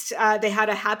Everest. They had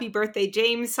a happy birthday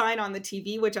James sign on the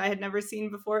TV, which I had never seen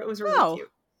before. It was really Oh,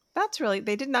 cute. that's really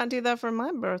they did not do that for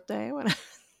my birthday when I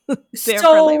was there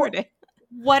for Labor So, Day.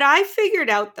 what I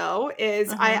figured out, though,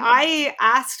 is Uh-huh. I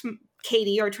asked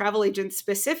Katie, our travel agent,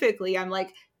 specifically, I'm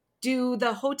like, do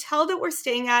the hotel that we're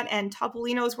staying at and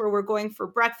Topolino's where we're going for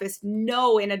breakfast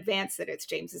know in advance that it's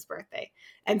James's birthday?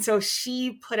 And so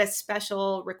she put a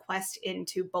special request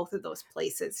into both of those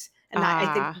places. And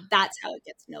I think Ah. that's how it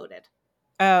gets noted.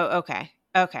 Oh, okay.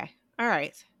 Okay. All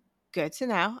right. Good to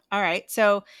know. All right.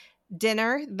 So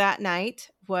dinner that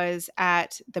night was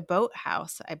at the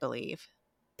boathouse, I believe.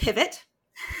 Pivot.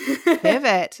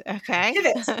 Pivot. Okay.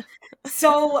 Pivot.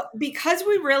 So, because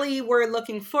we really were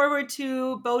looking forward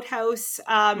to Boathouse,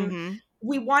 Mhm.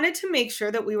 we wanted to make sure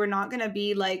that we were not going to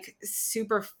be like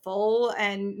super full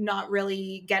and not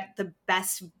really get the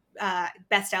best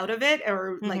out of it,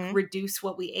 or like Mhm. reduce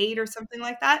what we ate or something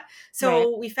like that. Right.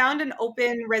 So we found an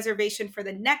open reservation for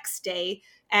the next day,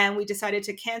 and we decided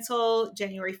to cancel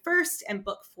January 1st and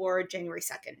book for January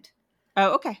 2nd.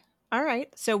 Oh, okay. All right.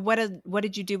 So what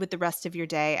did you do with the rest of your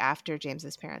day after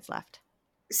James's parents left?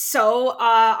 So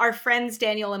our friends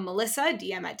Daniel and Melissa,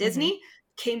 DM at Mhm. Disney,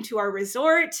 came to our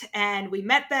resort and we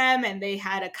met them, and they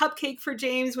had a cupcake for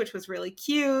James, which was really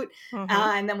cute. Mhm.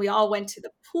 And then we all went to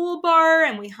the pool bar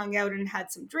and we hung out and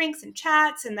had some drinks and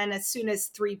chats. And then as soon as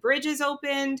Three Bridges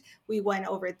opened, we went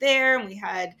over there and we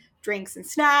had drinks and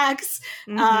snacks.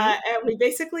 Mhm. And we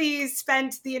basically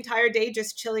spent the entire day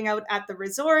just chilling out at the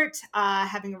resort,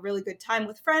 having a really good time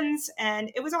with friends.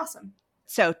 And it was awesome.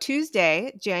 So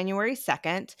Tuesday, January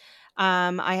 2nd,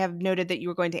 I have noted that you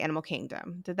were going to Animal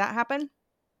Kingdom. Did that happen?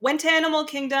 Went to Animal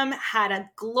Kingdom, had a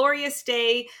glorious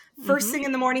day. First Mm-hmm. thing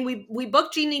in the morning, we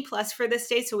booked Genie Plus for this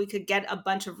day so we could get a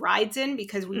bunch of rides in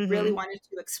because we really Mm-hmm. wanted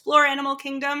to explore Animal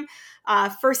Kingdom.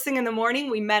 First thing in the morning,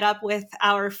 we met up with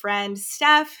our friend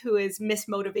Steph, who is Miss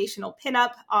Motivational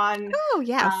Pinup on. Oh,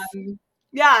 yes.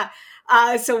 Yeah.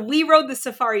 So we rode the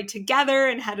safari together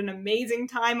and had an amazing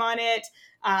time on it.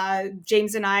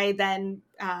 James and I then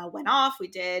went off. We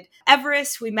did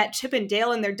Everest. We met Chip and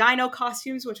Dale in their dino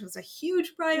costumes, which was a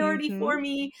huge priority Mm-hmm. for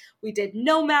me. We did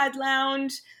Nomad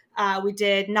Lounge. We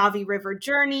did Navi River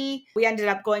Journey. We ended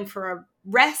up going for a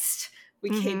rest. We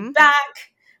came Mm-hmm.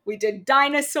 back. We did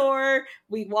Dinosaur.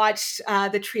 We watched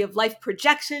the Tree of Life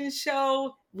projection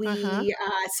show. Uh-huh. We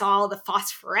saw the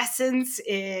phosphorescence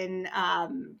in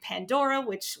Pandora,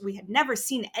 which we had never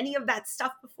seen any of that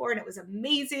stuff before, and it was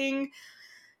amazing.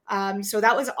 So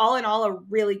that was all in all a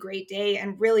really great day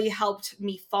and really helped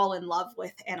me fall in love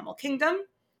with Animal Kingdom.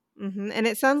 Mm-hmm. And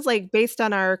it sounds like based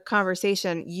on our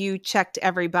conversation, you checked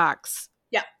every box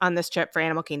Yeah, on this trip for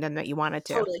Animal Kingdom that you wanted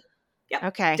to. totally. Yep.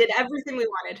 Okay. Did everything we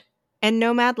wanted. And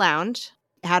Nomad Lounge,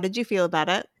 how did you feel about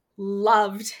it?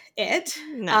 Loved it.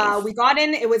 We Nice. got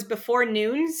in, it was before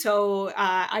noon. So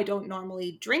I don't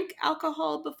normally drink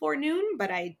alcohol before noon,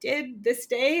 but I did this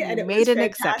day You and it made was an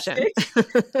exception.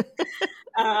 fantastic.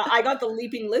 I got the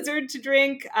Leaping Lizard to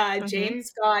drink. Mm-hmm.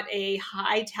 James got a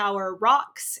High Tower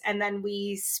Rocks, and then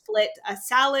we split a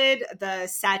salad, the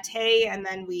satay, and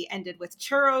then we ended with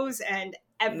churros. And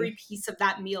every piece of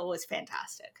that meal was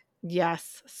fantastic.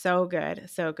 Yes, so good,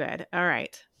 so good. All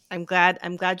right. I'm glad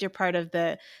you're part of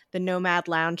the Nomad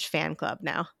Lounge fan club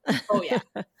now. Oh yeah,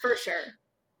 for sure.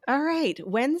 All right.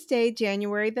 Wednesday,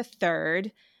 January the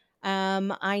 3rd.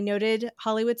 I noted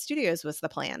Hollywood Studios was the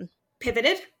plan.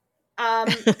 Pivoted.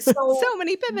 So So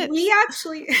many we pivots.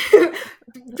 actually,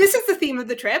 this is the theme of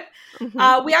the trip.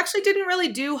 Hmm. We actually didn't really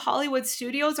do Hollywood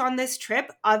Studios on this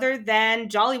trip other than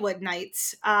Jollywood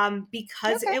nights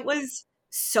because Okay. it was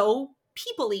so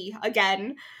people-y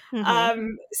again. Hmm.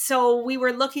 So we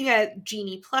were looking at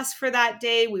Genie Plus for that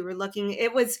day. We were looking,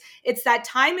 it's that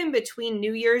time in between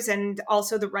New Year's and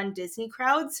also the Run Disney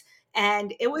crowds.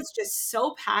 And it was just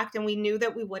so packed, and we knew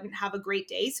that we wouldn't have a great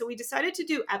day. So we decided to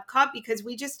do Epcot because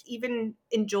we just even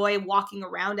enjoy walking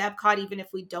around Epcot, even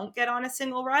if we don't get on a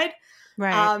single ride.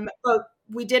 Right. But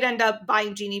we did end up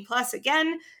buying Genie Plus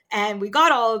again, and we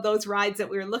got all of those rides that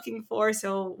we were looking for.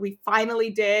 So we finally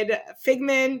did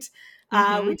Figment.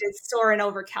 Hmm. We did Soarin'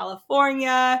 over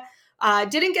California.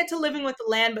 Didn't get to Living with the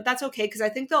Land, but that's okay because I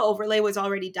think the overlay was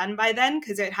already done by then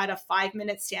because it had a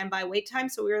 5-minute standby wait time.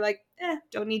 So we were like,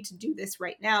 don't need to do this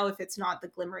right now if it's not the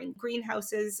glimmering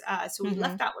greenhouses. So we Hmm.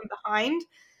 left that one behind.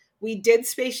 We did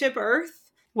Spaceship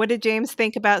Earth. What did James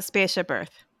think about Spaceship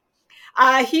Earth?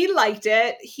 He liked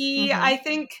it. Hmm. I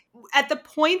think, at the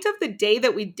point of the day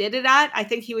that we did it at, I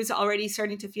think he was already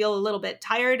starting to feel a little bit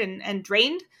tired and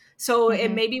drained. So it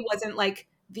Hmm. maybe wasn't like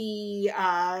the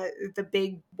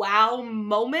big wow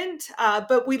moment,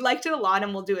 but we liked it a lot,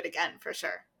 and we'll do it again for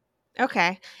sure.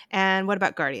 Okay. And what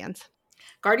about Guardians?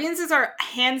 Guardians is our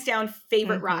hands down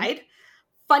favorite Hmm. ride.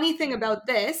 Funny thing about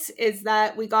this is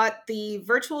that we got the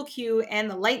virtual queue and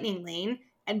the lightning lane,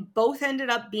 and both ended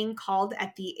up being called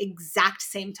at the exact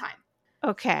same time.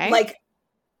 Okay. Like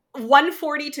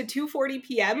 1:40 to 2:40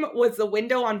 p.m. was the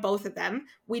window on both of them.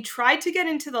 We tried to get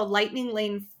into the lightning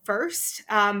lane first,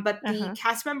 but the Uh-huh.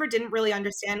 cast member didn't really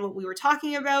understand what we were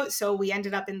talking about, so we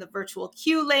ended up in the virtual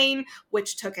queue lane,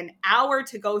 which took an hour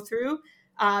to go through.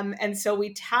 And so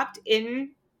we tapped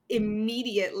in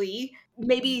immediately,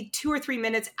 maybe 2 or 3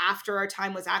 minutes after our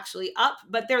time was actually up,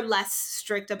 but they're less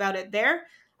strict about it there.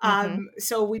 Hmm.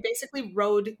 So we basically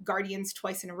rode Guardians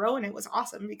twice in a row, and it was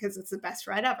awesome because it's the best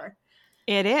ride ever.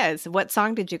 It is. What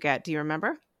song did you get? Do you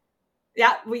remember?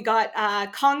 Yeah, we got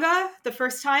Conga the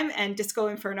first time and Disco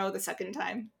Inferno the second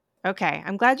time. Okay.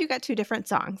 I'm glad you got two different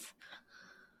songs.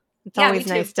 It's Yeah, me always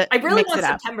too. nice to I really mix want it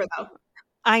up. September though.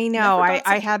 I know. Never I got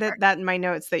I had September. it that in my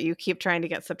notes that you keep trying to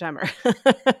get September.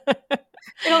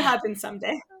 It'll happen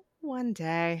someday. One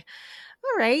day.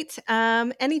 All right.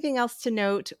 Anything else to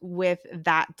note with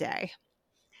that day?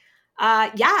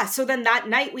 Yeah, so then that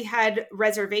night we had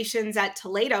reservations at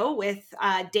Toledo with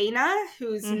Dana,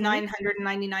 who's Mm-hmm.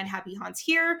 999 Happy Haunts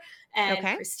here, and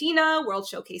Okay. Christina, World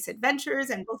Showcase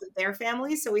Adventures, and both of their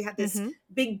families. So we had this Mm-hmm.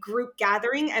 big group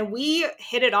gathering, and we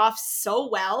hit it off so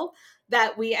well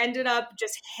that we ended up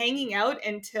just hanging out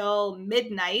until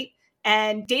midnight.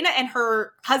 And Dana and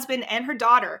her husband and her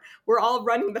daughter were all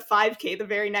running the 5K the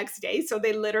very next day. So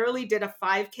they literally did a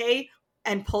 5K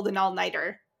and pulled an all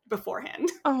nighter beforehand.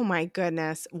 Oh my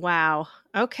goodness. Wow.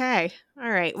 Okay. All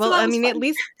right. So Well, that I was mean, fun.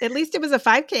 at least it was a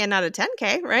 5K and not a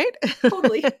 10K, right?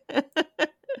 Totally.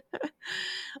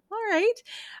 All right.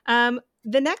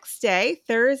 The next day,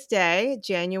 Thursday,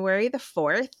 January the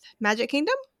 4th, Magic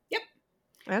Kingdom? Yep.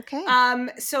 Okay.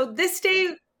 So this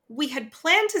day we had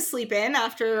planned to sleep in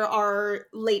after our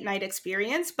late night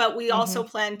experience, but we Mhm. also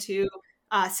planned to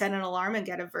set an alarm and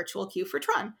get a virtual queue for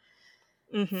Tron.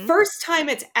 Mhm. First time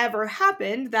it's ever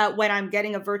happened that when I'm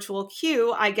getting a virtual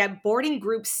queue, I get boarding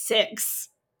group 6.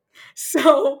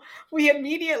 So we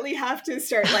immediately have to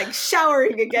start like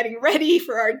showering and getting ready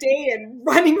for our day and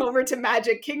running over to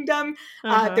Magic Kingdom.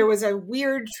 Uh-huh. There was a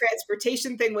weird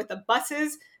transportation thing with the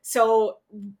buses. So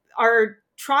our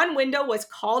Tron window was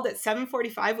called at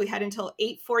 7:45. We had until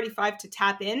 8:45 to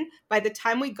tap in. By the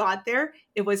time we got there,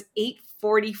 it was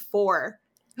 8:44.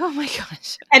 Oh my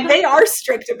gosh. And they are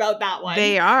strict about that one.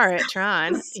 They are at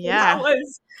Tron. So Yeah. that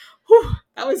was Oh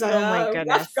my a rough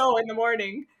goodness. go in the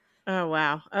morning. Oh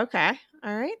wow. Okay.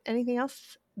 All right. Anything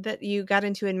else that you got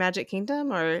into in Magic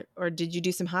Kingdom, or did you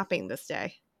do some hopping this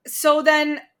day? So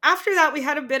then after that, we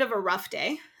had a bit of a rough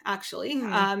day, actually.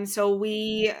 Hmm. So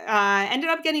we ended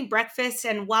up getting breakfast.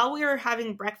 And while we were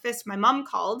having breakfast, my mom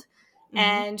called Mhm.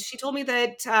 and she told me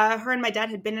that her and my dad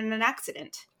had been in an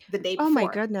accident the day Oh my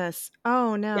before. goodness.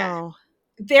 Oh Yeah. no.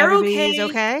 They're Everybody is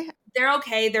okay. okay? They're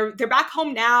okay. They're back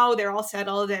home now. They're all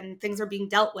settled and things are being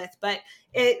dealt with. But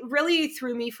it really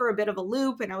threw me for a bit of a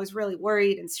loop, and I was really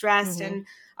worried and stressed. Mhm. And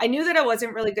I knew that I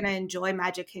wasn't really going to enjoy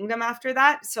Magic Kingdom after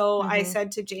that. So I Mhm.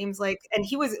 said to James, like, and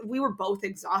we were both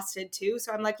exhausted too.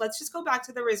 So I'm like, let's just go back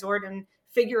to the resort and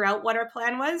figure out what our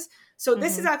plan was. So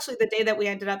this is Mhm. actually the day that we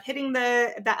ended up hitting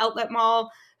the outlet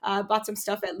mall. Bought some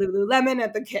stuff at Lululemon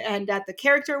and at the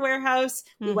Character Warehouse.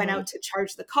 We went Mhm. out to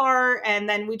charge the car, and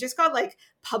then we just got like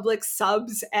Public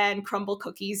subs and crumble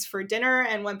cookies for dinner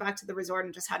and went back to the resort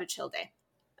and just had a chill day.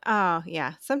 Oh,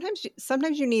 yeah. Sometimes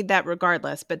you need that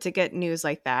regardless, but to get news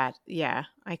like that, yeah,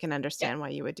 I can Yeah. understand why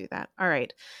you would do that. All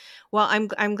right. Well,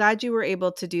 I'm glad you were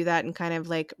able to do that and kind of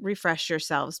like refresh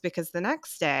yourselves because the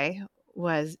next day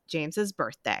was James's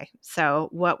birthday. So,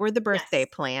 what were the birthday Yes.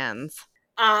 plans?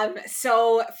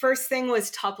 So first thing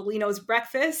was Topolino's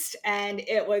breakfast, and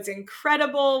it was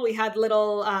incredible. We had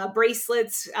little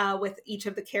bracelets with each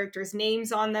of the characters'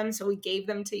 names on them, so we gave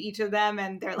them to each of them,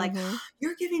 and they're like, Mhm.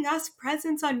 "You're giving us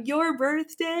presents on your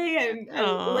birthday," and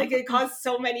Aw. like it caused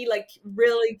so many like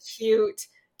really cute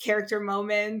character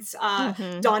moments.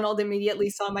 Mhm. Donald immediately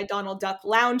saw my Donald Duck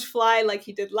Loungefly like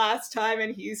he did last time,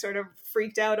 and he sort of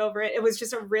freaked out over it. It was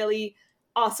just a really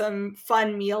awesome,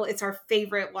 fun meal. It's our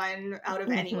favorite one out of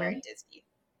anywhere Mhm. in Disney.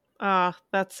 Oh,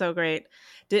 that's so great.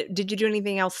 Did you do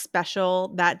anything else special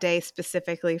that day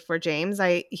specifically for James?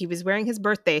 He was wearing his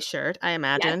birthday shirt, I Yes,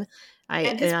 imagine.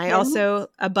 and his I pins. also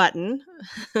a button.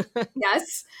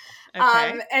 Yes.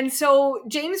 Okay. And so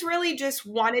James really just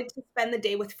wanted to spend the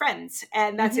day with friends,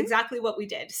 and that's Mhm. exactly what we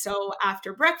did. So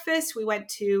after breakfast, we went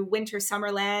to Winter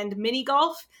Summerland mini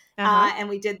golf, Uh-huh. and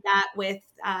we did that with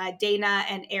Dana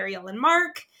and Ariel and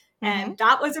Mark, Mhm. and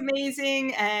that was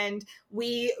amazing. And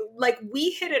we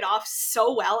hit it off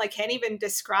so well. I can't even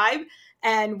describe.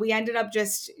 And we ended up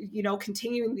just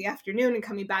continuing the afternoon and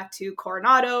coming back to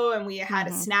Coronado, and we had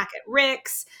a Mhm. snack at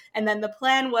Rick's. And then the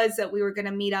plan was that we were going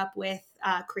to meet up with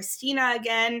Christina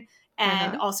again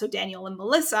and Uh-huh. also Daniel and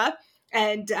Melissa.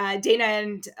 And Dana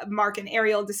and Mark and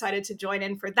Ariel decided to join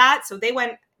in for that. So they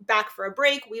went back for a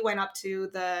break. We went up to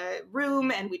the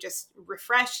room and we just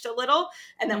refreshed a little.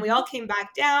 And then we Mhm. all came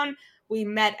back down. We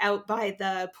met out by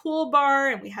the pool bar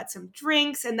and we had some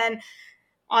drinks. And then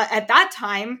at that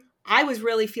time, I was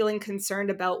really feeling concerned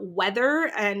about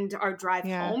weather and our drive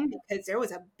Yeah. home because there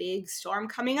was a big storm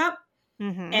coming up.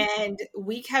 Mhm. And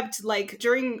we kept like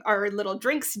during our little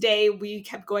drinks day, we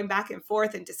kept going back and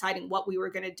forth and deciding what we were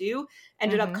going to do.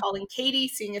 Ended up Mhm. calling Katie,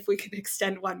 seeing if we could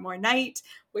extend one more night,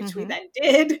 which we Mhm. then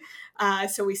did.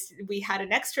 So we had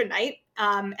an extra night.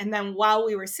 And then while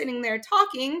we were sitting there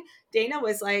talking, Dana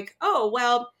was like, "Oh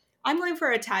well, I'm going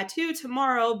for a tattoo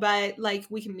tomorrow, but like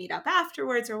we can meet up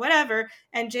afterwards or whatever."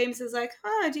 And James is like,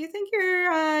 "Huh? Do you think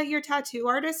your tattoo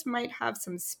artist might have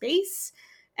some space?"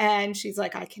 And she's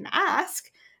like, "I can ask."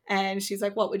 And she's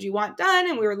like, "What would you want done?"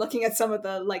 And we were looking at some of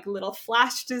the like little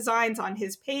flash designs on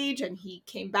his page, and he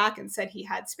came back and said he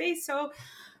had space. So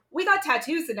we got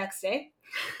tattoos the next day.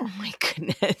 Oh my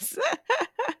goodness.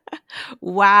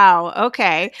 Wow.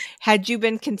 Okay. Had you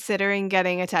been considering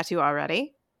getting a tattoo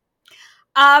already?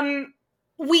 Um,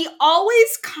 We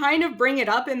always kind of bring it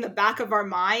up in the back of our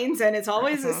minds, and it's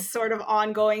always Uh-huh. this sort of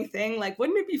ongoing thing. Like,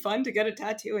 wouldn't it be fun to get a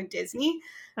tattoo in Disney?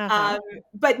 Uh-huh. Um,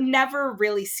 but never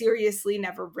really seriously,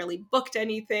 never really booked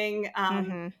anything.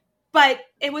 Mm-hmm. But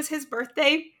it was his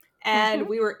birthday, Mm-hmm. and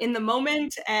we were in the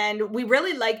moment, and we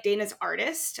really like Dana's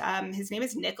artist. His name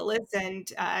is Nicholas, and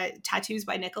Tattoos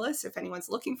by Nicholas, if anyone's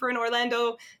looking for an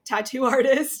Orlando tattoo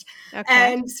artist. Okay.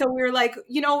 And so we were like,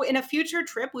 you know, in a future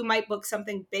trip, we might book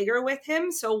something bigger with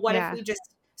him. So what if Yeah. we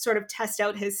just sort of test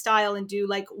out his style and do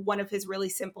like one of his really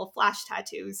simple flash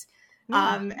tattoos?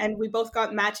 Yeah. And we both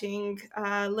got matching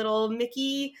little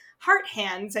Mickey heart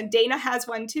hands, and Dana has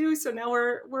one too. So now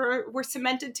we're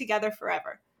cemented together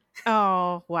forever.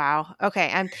 Oh, wow. Okay.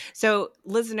 And so,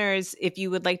 listeners, if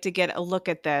you would like to get a look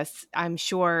at this, I'm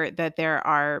sure that there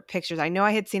are pictures. I know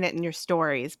I had seen it in your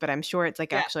stories, but I'm sure it's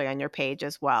like Yeah, actually on your page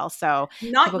as well. So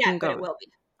not people yet, can but it go. will be.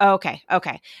 Okay.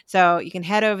 Okay. So you can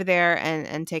head over there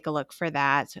and take a look for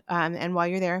that. And while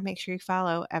you're there, make sure you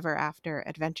follow Ever After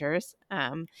Adventures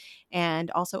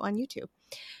and also on YouTube.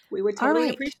 We would All totally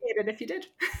right. appreciate it if you did.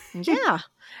 Yeah.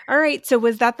 All right. So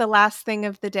was that the last thing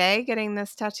of the day, getting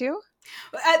this tattoo?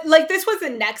 Like this was the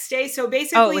next day. So Oh, it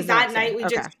basically was the that next day. night we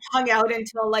Okay. just hung out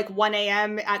until like 1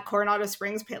 a.m. at Coronado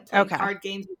Springs playing Okay. card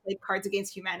games. We played Cards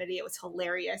Against Humanity. It was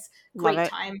hilarious. Love Great it.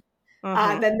 time.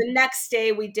 Mm-hmm. Then the next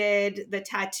day we did the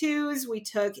tattoos. We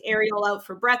took Ariel out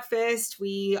for breakfast.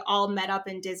 We all met up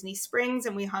in Disney Springs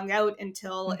and we hung out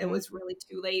until it Mm-hmm. was really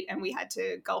too late and we had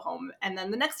to go home. And then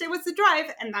the next day was the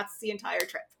drive, and that's the entire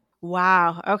trip.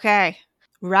 Wow. Okay.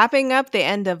 Wrapping up the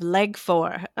end of leg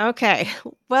 4. Okay.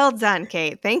 Well done,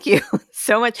 Kate. Thank you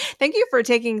so much. Thank you for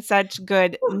taking such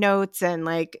good notes and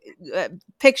like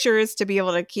pictures to be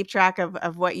able to keep track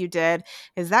of what you did.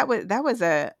 Is that was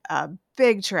a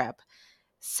big trip.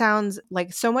 Sounds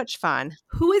like so much fun.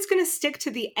 Who is going to stick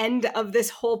to the end of this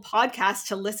whole podcast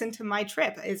to listen to my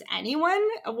trip? Is anyone?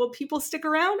 Will people stick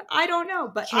around? I don't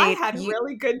know, but I Kate, had a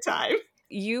really good time.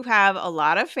 you have a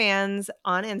lot of fans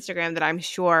on Instagram that I'm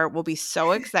sure will be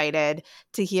so excited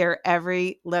to hear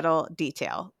every little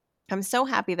detail. I'm so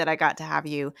happy that I got to have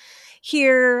you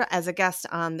here as a guest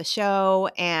on the show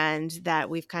and that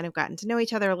we've kind of gotten to know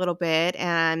each other a little bit.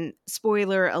 And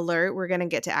spoiler alert, we're going to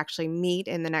get to actually meet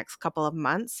in the next couple of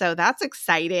months. So that's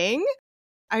exciting.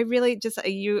 I really just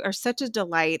you are such a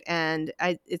delight and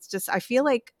I feel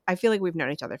like we've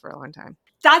known each other for a long time.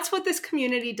 That's what this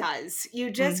community does.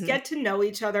 You just Mhm. get to know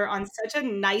each other on such a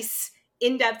nice,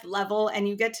 in depth level, and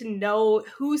you get to know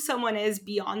who someone is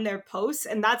beyond their posts.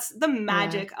 And that's the Yeah.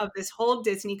 magic of this whole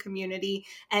Disney community.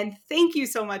 And thank you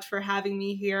so much for having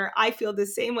me here. I feel the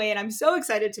same way, and I'm so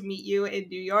excited to meet you in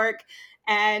New York.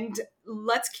 And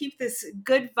let's keep this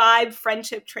good vibe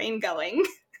friendship train going.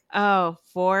 Oh,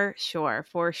 for sure,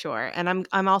 for sure. And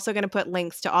I'm also going to put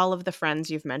links to all of the friends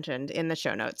you've mentioned in the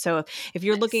show notes. So if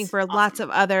you're looking Nice. for lots Awesome.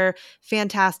 of other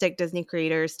fantastic Disney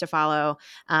creators to follow,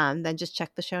 then just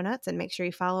check the show notes and make sure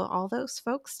you follow all those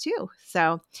folks too.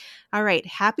 So, all right,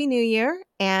 Happy New Year,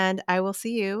 and I will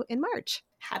see you in March.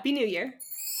 Happy New Year.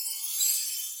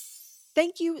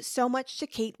 Thank you so much to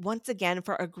Kate once again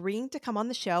for agreeing to come on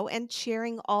the show and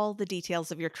sharing all the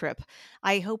details of your trip.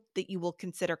 I hope that you will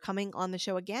consider coming on the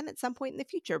show again at some point in the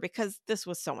future because this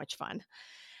was so much fun.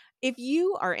 If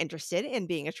you are interested in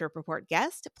being a Trip Report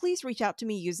guest, please reach out to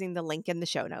me using the link in the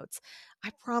show notes.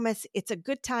 I promise it's a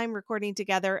good time recording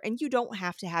together, and you don't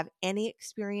have to have any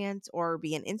experience or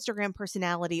be an Instagram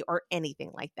personality or anything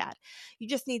like that. You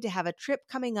just need to have a trip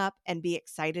coming up and be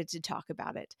excited to talk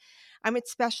about it. I'm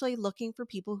especially looking for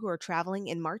people who are traveling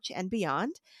in March and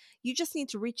beyond. You just need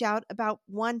to reach out about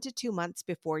 1 to 2 months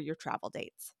before your travel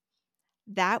dates.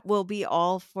 That will be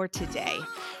all for today.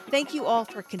 Thank you all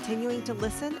for continuing to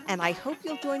listen, and I hope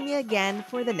you'll join me again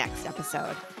for the next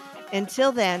episode.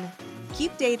 Until then,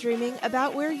 keep daydreaming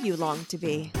about where you long to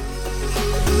be.